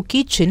as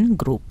Kuki-Chin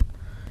group.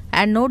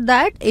 And note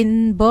that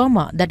in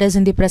Burma, that is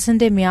in the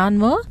present-day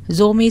Myanmar,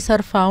 Zomis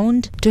are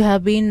found to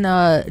have been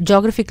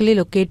geographically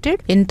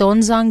located in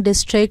Tonzang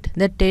district,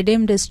 the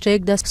Tedim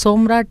district, the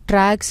Somrat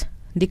tracts,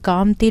 the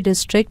Kamti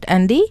district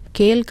and the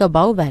Kail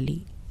Kabau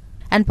valley.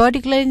 And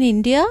particularly in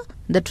India,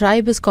 the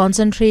tribe is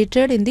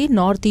concentrated in the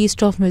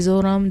northeast of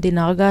Mizoram, the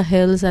Naga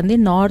Hills and the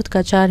North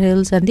Kachar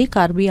Hills and the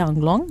Karbi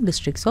Anglong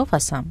districts of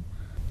Assam.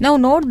 Now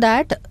note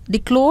that the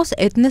close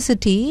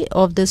ethnicity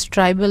of this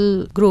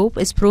tribal group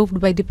is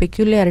proved by the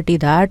peculiarity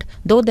that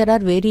though there are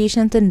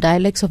variations in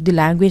dialects of the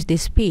language they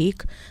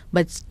speak,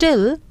 but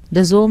still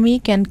the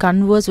Zomi can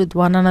converse with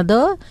one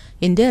another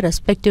in their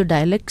respective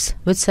dialects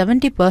with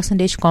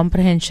 70%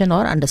 comprehension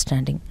or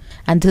understanding.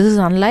 And this is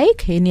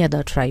unlike any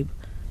other tribe.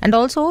 And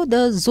also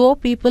the Zo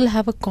people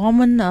have a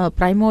common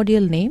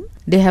primordial name.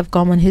 They have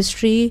common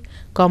history,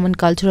 common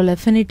cultural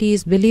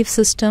affinities, belief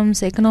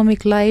systems,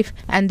 economic life,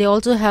 and they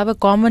also have a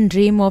common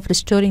dream of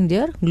restoring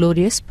their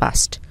glorious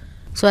past.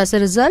 So as a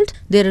result,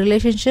 their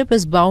relationship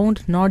is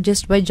bound not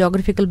just by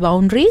geographical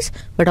boundaries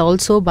but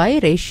also by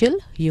racial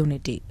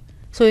unity.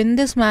 So in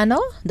this manner,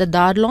 the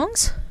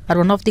Darlongs are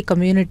one of the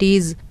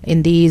communities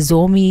in the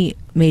Zomi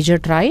major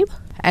tribe.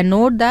 And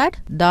note that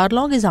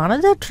Darlong is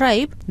another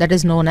tribe that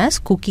is known as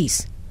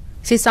Kukis.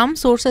 See, some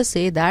sources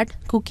say that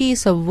Kuki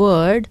is a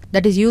word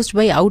that is used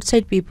by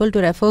outside people to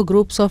refer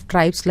groups of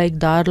tribes like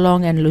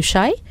Darlong and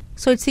Lushai.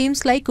 So it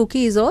seems like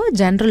Kuki is a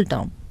general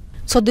term.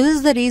 So this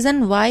is the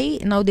reason why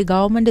now the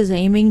government is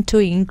aiming to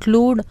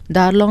include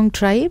Darlong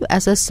tribe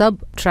as a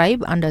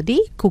sub-tribe under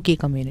the Kuki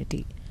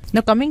community.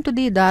 Now coming to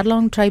the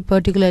Darlong tribe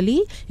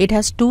particularly, it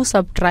has two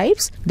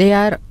sub-tribes. They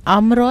are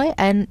Amroy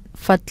and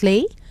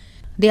Fatlei.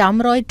 The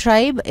Amroy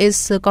tribe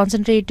is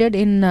concentrated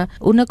in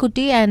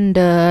Unakuti and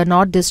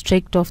North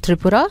district of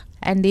Tripura,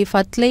 and the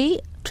Fatlei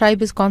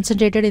tribe is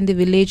concentrated in the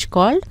village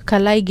called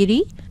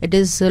Kalaigiri. It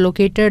is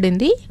located in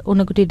the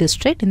Unakuti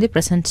district in the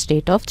present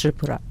state of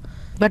Tripura.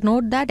 But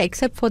note that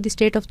except for the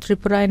state of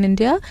Tripura in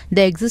India,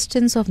 the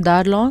existence of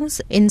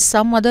Darlongs in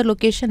some other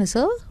location is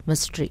a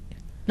mystery.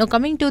 Now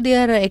coming to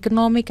their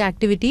economic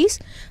activities,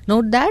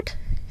 note that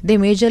they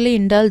majorly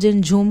indulge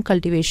in jhum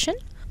cultivation,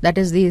 that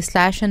is the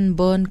slash and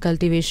burn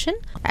cultivation,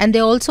 and they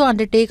also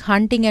undertake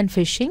hunting and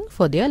fishing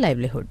for their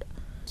livelihood.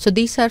 So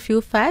these are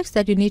few facts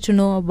that you need to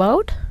know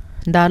about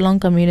Darlong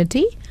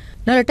community.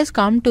 Now let us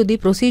come to the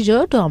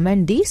procedure to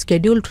amend the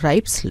scheduled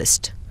tribes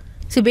list.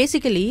 See,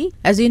 basically,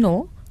 as you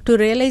know, to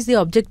realize the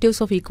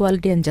objectives of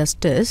equality and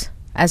justice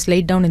as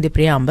laid down in the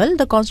preamble,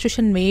 the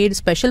Constitution made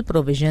special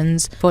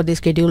provisions for the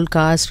scheduled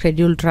castes,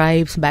 scheduled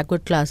tribes,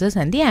 backward classes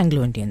and the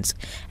Anglo-Indians.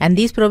 And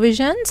these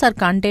provisions are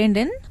contained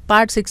in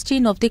Part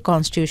 16 of the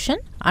Constitution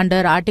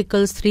under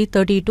Articles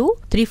 332,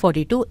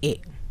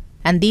 342A.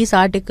 And these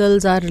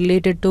articles are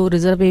related to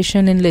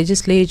reservation in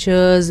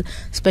legislatures,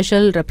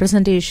 special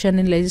representation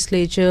in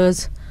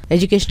legislatures,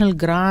 educational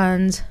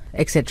grants,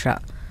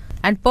 etc.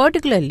 And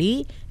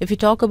particularly, if we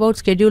talk about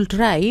scheduled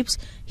tribes,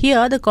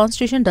 here the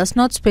Constitution does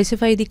not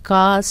specify the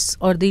castes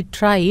or the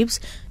tribes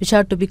which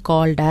are to be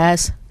called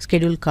as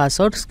scheduled castes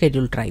or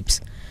scheduled tribes.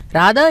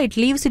 Rather, it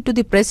leaves it to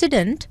the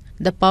President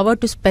the power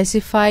to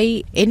specify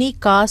any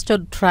caste or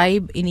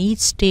tribe in each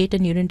state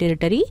and union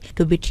territory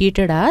to be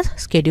treated as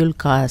scheduled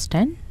caste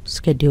and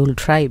scheduled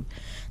tribe.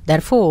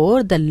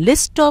 Therefore, the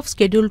list of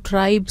scheduled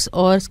tribes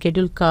or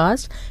scheduled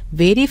castes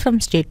vary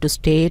from state to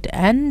state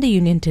and the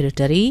union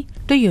territory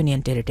to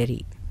union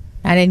territory.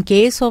 And in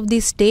case of the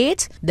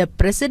states, the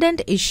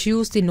President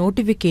issues the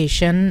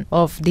notification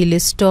of the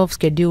list of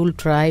scheduled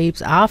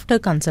tribes after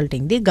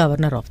consulting the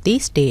governor of the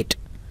state.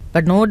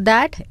 But note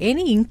that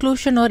any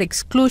inclusion or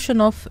exclusion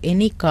of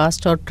any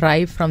caste or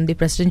tribe from the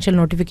presidential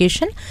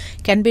notification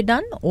can be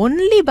done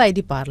only by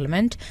the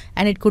Parliament,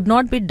 and it could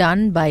not be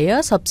done by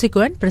a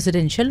subsequent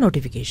presidential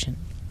notification.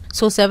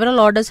 So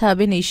several orders have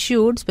been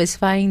issued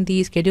specifying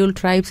the scheduled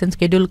tribes and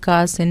scheduled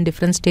castes in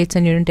different states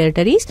and union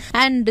territories,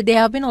 and they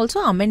have been also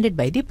amended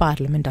by the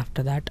Parliament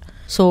after that.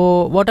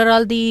 So what are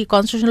all the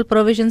constitutional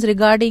provisions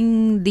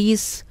regarding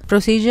these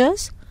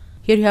procedures?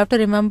 Here you have to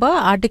remember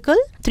Article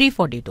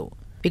 342.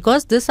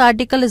 Because this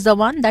article is the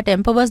one that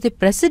empowers the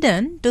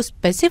President to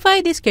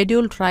specify the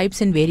scheduled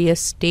tribes in various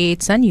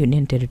states and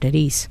union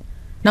territories.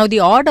 Now,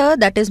 the order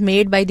that is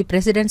made by the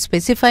President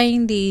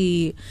specifying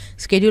the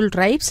scheduled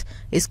tribes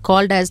is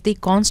called as the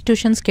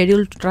Constitution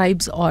Scheduled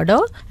Tribes Order,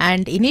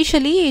 and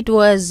initially it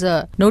was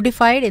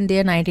notified in the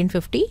year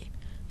 1950.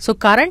 So,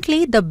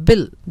 currently the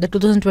bill, the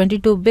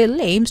 2022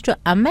 bill, aims to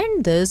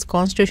amend this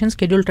Constitution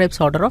Scheduled Tribes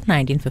Order of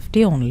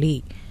 1950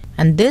 only.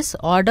 And this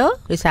order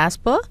is as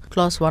per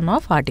Clause 1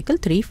 of Article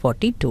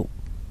 342.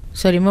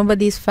 So, remember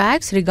these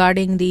facts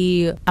regarding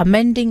the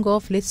amending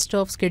of list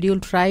of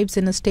scheduled tribes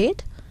in a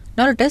state.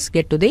 Now let us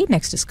get to the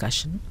next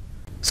discussion.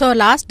 So our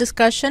last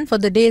discussion for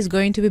the day is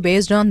going to be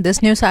based on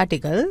this news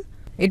article.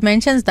 It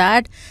mentions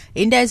that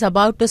India is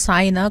about to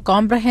sign a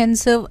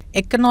comprehensive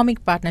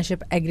economic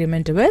partnership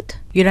agreement with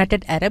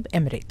United Arab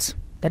Emirates,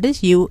 that is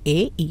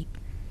UAE.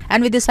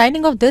 And with the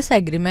signing of this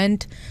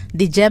agreement,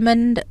 the Gem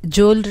and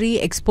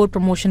Jewelry Export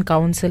Promotion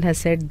Council has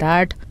said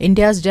that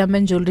India's gem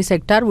and jewelry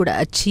sector would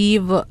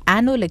achieve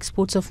annual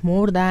exports of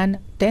more than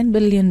 $10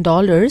 billion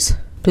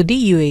to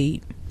the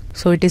UAE.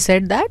 So it is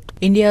said that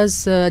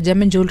India's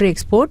gem and jewelry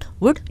export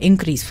would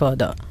increase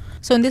further.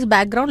 So in this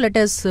background, let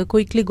us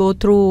quickly go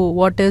through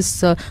what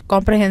is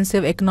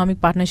Comprehensive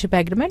Economic Partnership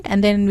Agreement,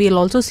 and then we'll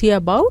also see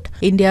about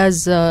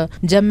India's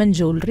gem and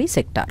jewelry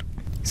sector.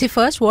 See,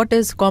 first, what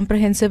is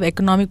Comprehensive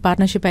Economic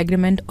Partnership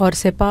Agreement, or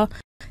CEPA?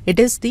 It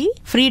is the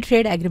free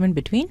trade agreement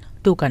between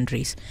two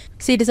countries.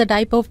 See, it is a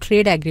type of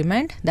trade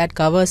agreement that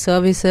covers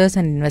services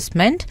and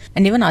investment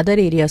and even other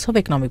areas of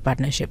economic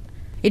partnership.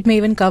 It may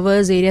even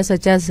covers areas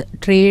such as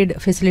trade,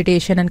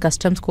 facilitation and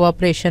customs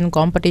cooperation,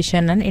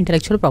 competition and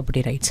intellectual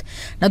property rights.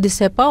 Now, the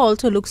CEPA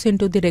also looks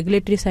into the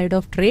regulatory side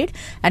of trade,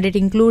 and it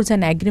includes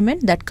an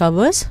agreement that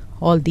covers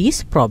all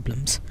these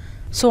problems.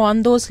 So,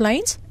 on those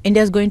lines,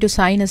 India is going to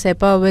sign a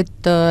CEPA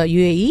with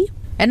UAE.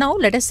 And now,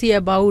 let us see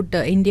about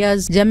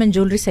India's gem and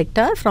jewelry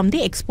sector from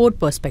the export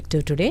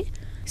perspective today.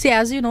 See,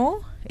 as you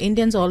know,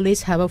 Indians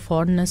always have a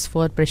fondness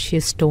for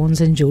precious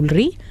stones and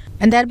jewelry,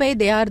 and thereby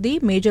they are the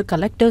major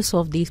collectors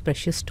of these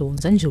precious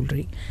stones and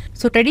jewelry.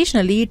 So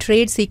traditionally,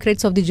 trade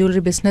secrets of the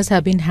jewelry business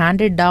have been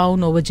handed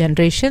down over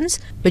generations,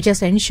 which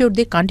has ensured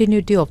the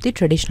continuity of the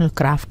traditional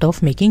craft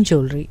of making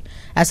jewelry.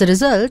 As a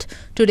result,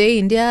 today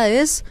India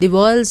is the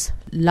world's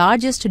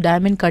largest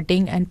diamond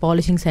cutting and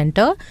polishing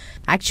center.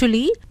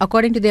 Actually,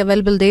 according to the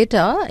available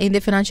data, in the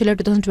financial year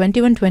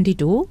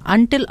 2021-22,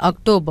 until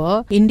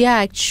October, India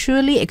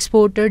actually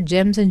exported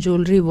gems and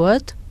jewelry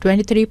worth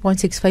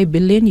 $23.65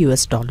 billion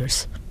US.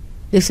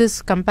 This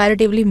is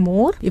comparatively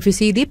more if you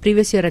see the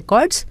previous year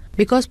records,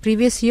 because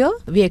previous year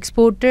we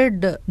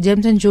exported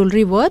gems and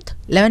jewelry worth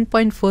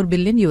 $11.4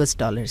 billion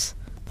US.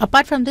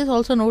 Apart from this,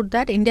 also note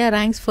that India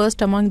ranks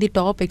first among the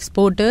top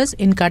exporters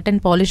in cut and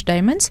polished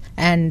diamonds,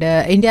 and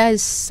India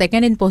is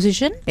second in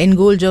position in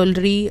gold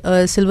jewelry,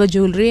 silver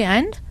jewelry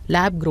and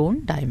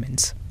lab-grown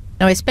diamonds.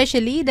 Now,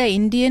 especially the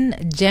Indian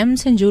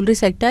gems and jewelry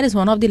sector is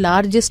one of the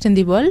largest in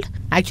the world.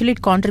 Actually,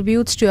 it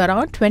contributes to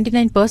around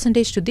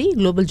 29% to the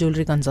global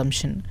jewelry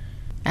consumption.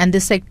 And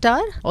this sector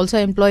also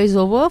employs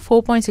over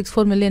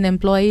 4.64 million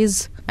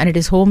employees, and it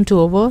is home to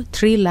over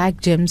 3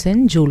 lakh gems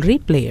and jewelry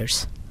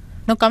players.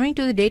 Now, coming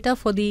to the data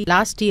for the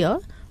last year,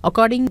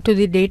 according to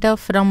the data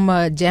from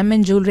Gem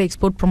and Jewelry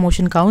Export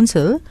Promotion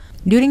Council,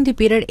 during the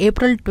period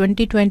April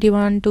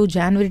 2021 to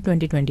January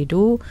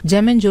 2022,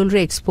 gem and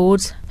jewelry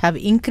exports have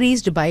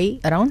increased by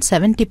around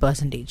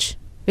 70%.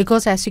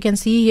 Because as you can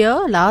see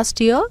here, last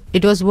year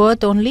it was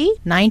worth only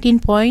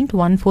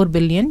 $19.14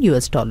 billion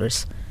US.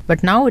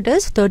 But now it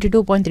is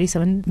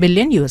 $32.37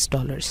 billion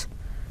US.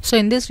 So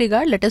in this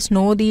regard, let us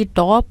know the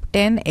top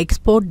 10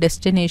 export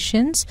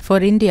destinations for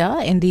India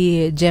in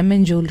the gem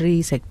and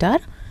jewelry sector.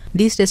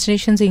 These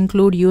destinations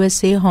include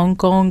USA, Hong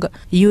Kong,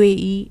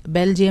 UAE,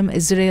 Belgium,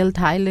 Israel,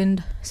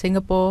 Thailand,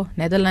 Singapore,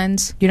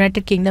 Netherlands,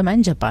 United Kingdom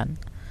and Japan.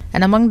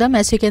 And among them,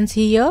 as you can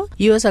see here,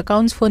 US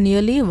accounts for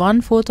nearly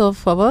 1/4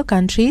 of our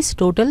country's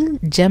total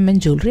gem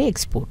and jewelry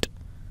export.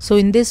 So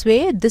in this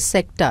way, this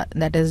sector,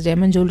 that is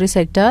gem and jewelry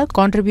sector,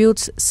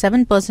 contributes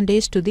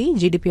 7% to the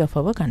GDP of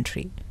our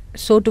country.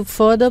 So to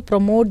further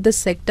promote this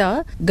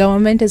sector,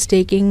 government is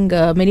taking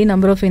many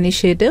number of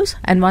initiatives,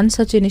 and one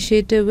such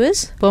initiative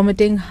is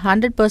permitting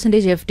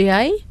 100%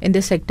 FDI in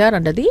this sector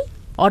under the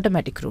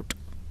automatic route.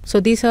 So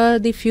these are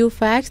the few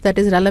facts that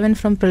is relevant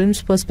from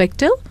prelims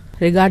perspective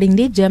regarding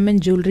the gem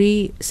and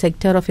jewelry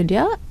sector of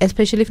India,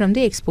 especially from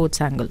the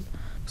exports angle.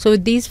 So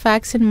with these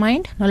facts in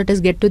mind, now let us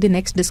get to the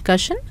next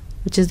discussion,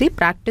 which is the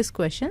practice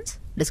questions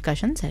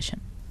discussion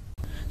session.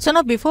 So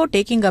now, before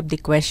taking up the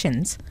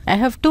questions, I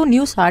have 2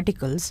 news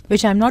articles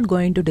which I am not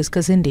going to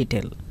discuss in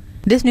detail.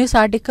 This news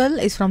article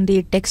is from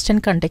the text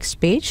and context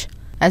page.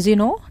 As you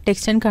know,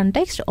 text and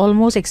context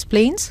almost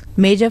explains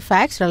major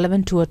facts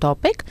relevant to a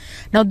topic.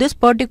 Now this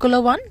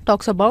particular one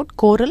talks about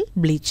coral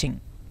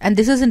bleaching, and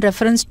this is in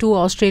reference to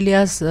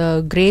Australia's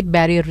Great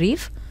Barrier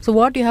Reef. So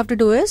what you have to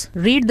do is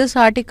read this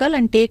article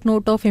and take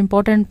note of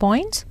important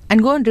points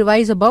and go and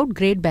revise about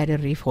Great Barrier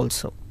Reef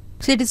also.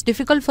 So it is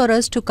difficult for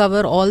us to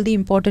cover all the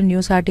important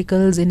news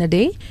articles in a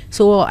day.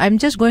 So I'm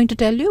just going to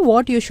tell you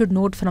what you should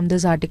note from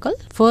this article.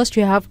 First,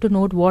 you have to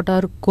note what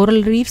are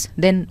coral reefs,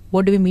 then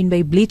what do we mean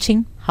by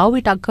bleaching, how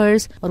it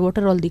occurs or what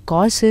are all the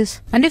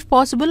causes. And if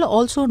possible,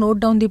 also note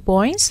down the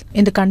points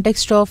in the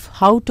context of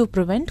how to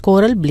prevent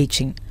coral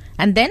bleaching.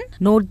 And then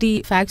note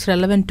the facts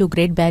relevant to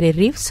Great Barrier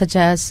Reef, such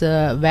as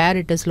where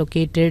it is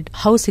located,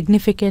 how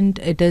significant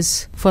it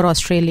is for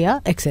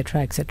Australia,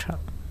 etc., etc.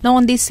 Now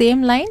on these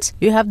same lines,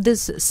 you have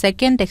this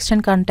second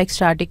extent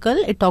context article.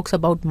 It talks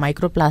about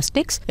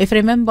microplastics. If you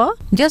remember,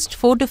 just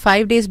 4 to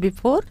 5 days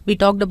before, we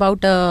talked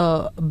about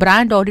a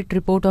brand audit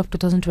report of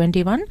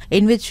 2021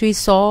 in which we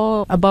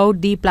saw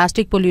about the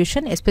plastic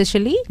pollution,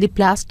 especially the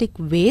plastic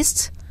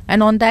wastes.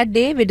 And on that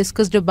day, we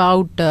discussed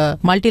about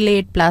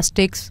multi-layered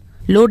plastics,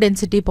 low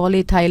density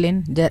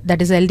polyethylene,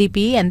 that is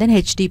LDPE, and then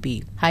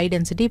HDPE, high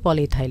density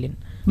polyethylene.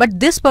 But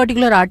this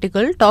particular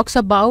article talks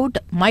about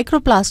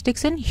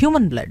microplastics in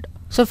human blood.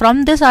 So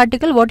from this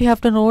article, what you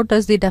have to note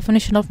is the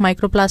definition of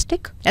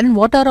microplastic and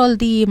what are all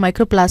the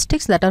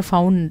microplastics that are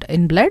found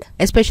in blood.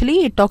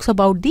 Especially it talks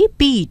about the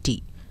PET,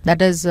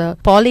 that is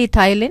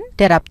polyethylene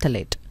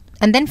terephthalate.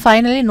 And then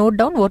finally note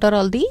down what are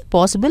all the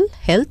possible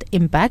health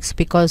impacts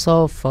because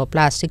of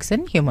plastics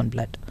in human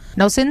blood.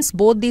 Now since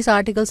both these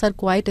articles are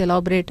quite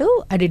elaborative,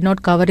 I did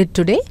not cover it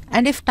today,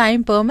 and if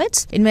time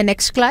permits, in my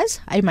next class,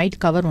 I might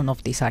cover one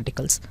of these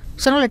articles.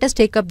 So now let us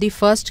take up the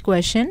first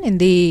question in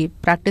the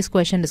practice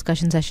question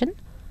discussion session.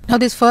 Now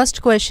this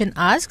first question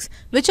asks,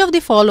 which of the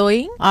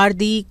following are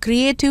the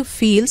creative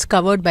fields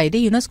covered by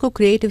the UNESCO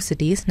Creative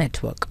Cities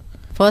Network?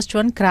 First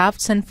one,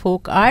 crafts and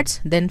folk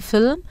arts, then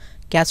film,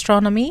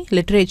 gastronomy,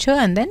 literature,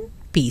 and then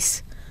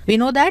peace. We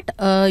know that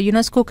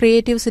UNESCO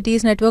Creative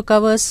Cities Network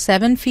covers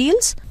 7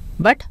 fields,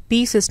 but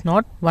peace is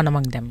not one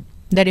among them.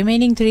 The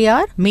remaining 3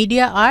 are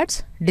media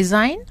arts,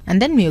 design,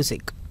 and then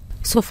music.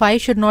 So 5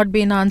 should not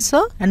be an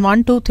answer, and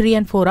 1, 2, 3,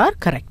 and 4 are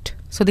correct.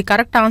 So the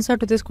correct answer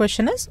to this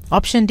question is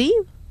option D,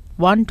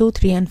 1, 2,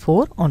 3, and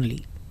 4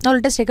 only. Now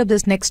let us take up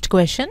this next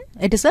question.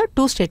 It is a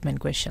 2-statement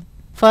question.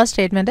 First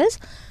statement is,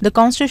 the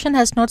Constitution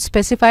has not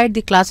specified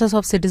the classes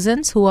of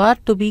citizens who are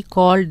to be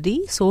called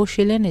the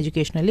socially and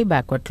educationally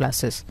backward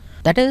classes.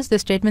 That is, the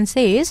statement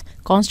says,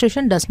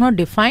 Constitution does not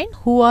define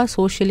who are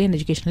socially and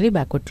educationally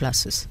backward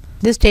classes.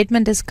 This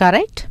statement is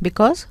correct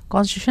because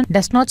Constitution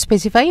does not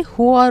specify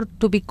who are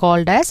to be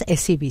called as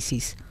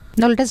SCBCs.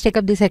 Now let us take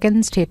up the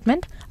second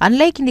statement.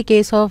 Unlike in the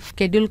case of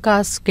scheduled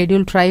castes,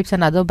 scheduled tribes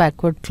and other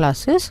backward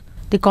classes,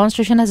 the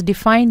Constitution has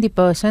defined the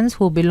persons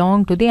who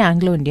belong to the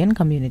Anglo-Indian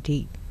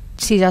community.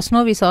 See, just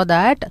now we saw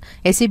that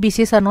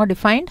SCBCs are not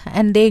defined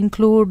and they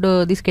include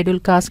the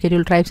scheduled castes,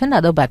 scheduled tribes and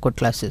other backward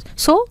classes.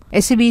 So,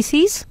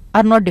 SCBCs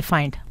are not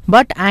defined,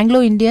 but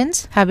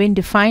Anglo-Indians have been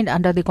defined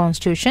under the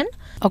Constitution.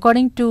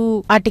 According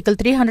to Article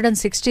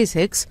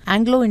 366,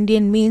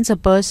 Anglo-Indian means a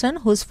person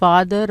whose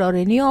father or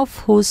any of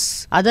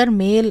whose other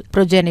male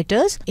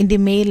progenitors in the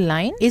male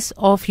line is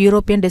of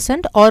European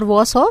descent or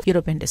was of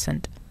European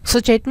descent. So,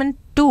 statement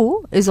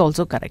 2 is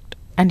also correct.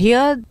 And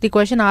here the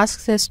question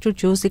asks us to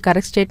choose the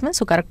correct statement.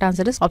 So correct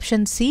answer is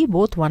option C,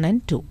 both 1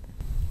 and 2.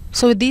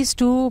 So with these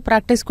 2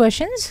 practice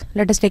questions,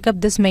 let us take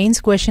up this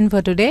mains question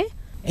for today.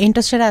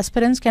 Interested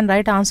aspirants can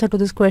write answer to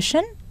this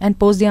question and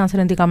post the answer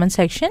in the comment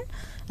section.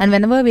 And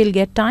whenever we'll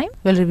get time,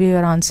 we'll review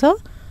your answer.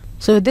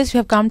 So with this, we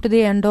have come to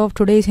the end of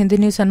today's Hindi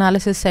News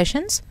Analysis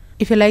sessions.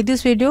 If you like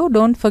this video,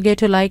 don't forget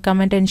to like,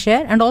 comment and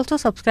share. And also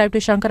subscribe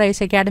to Shankar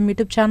IAS Academy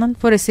YouTube channel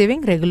for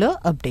receiving regular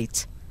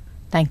updates.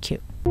 Thank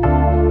you.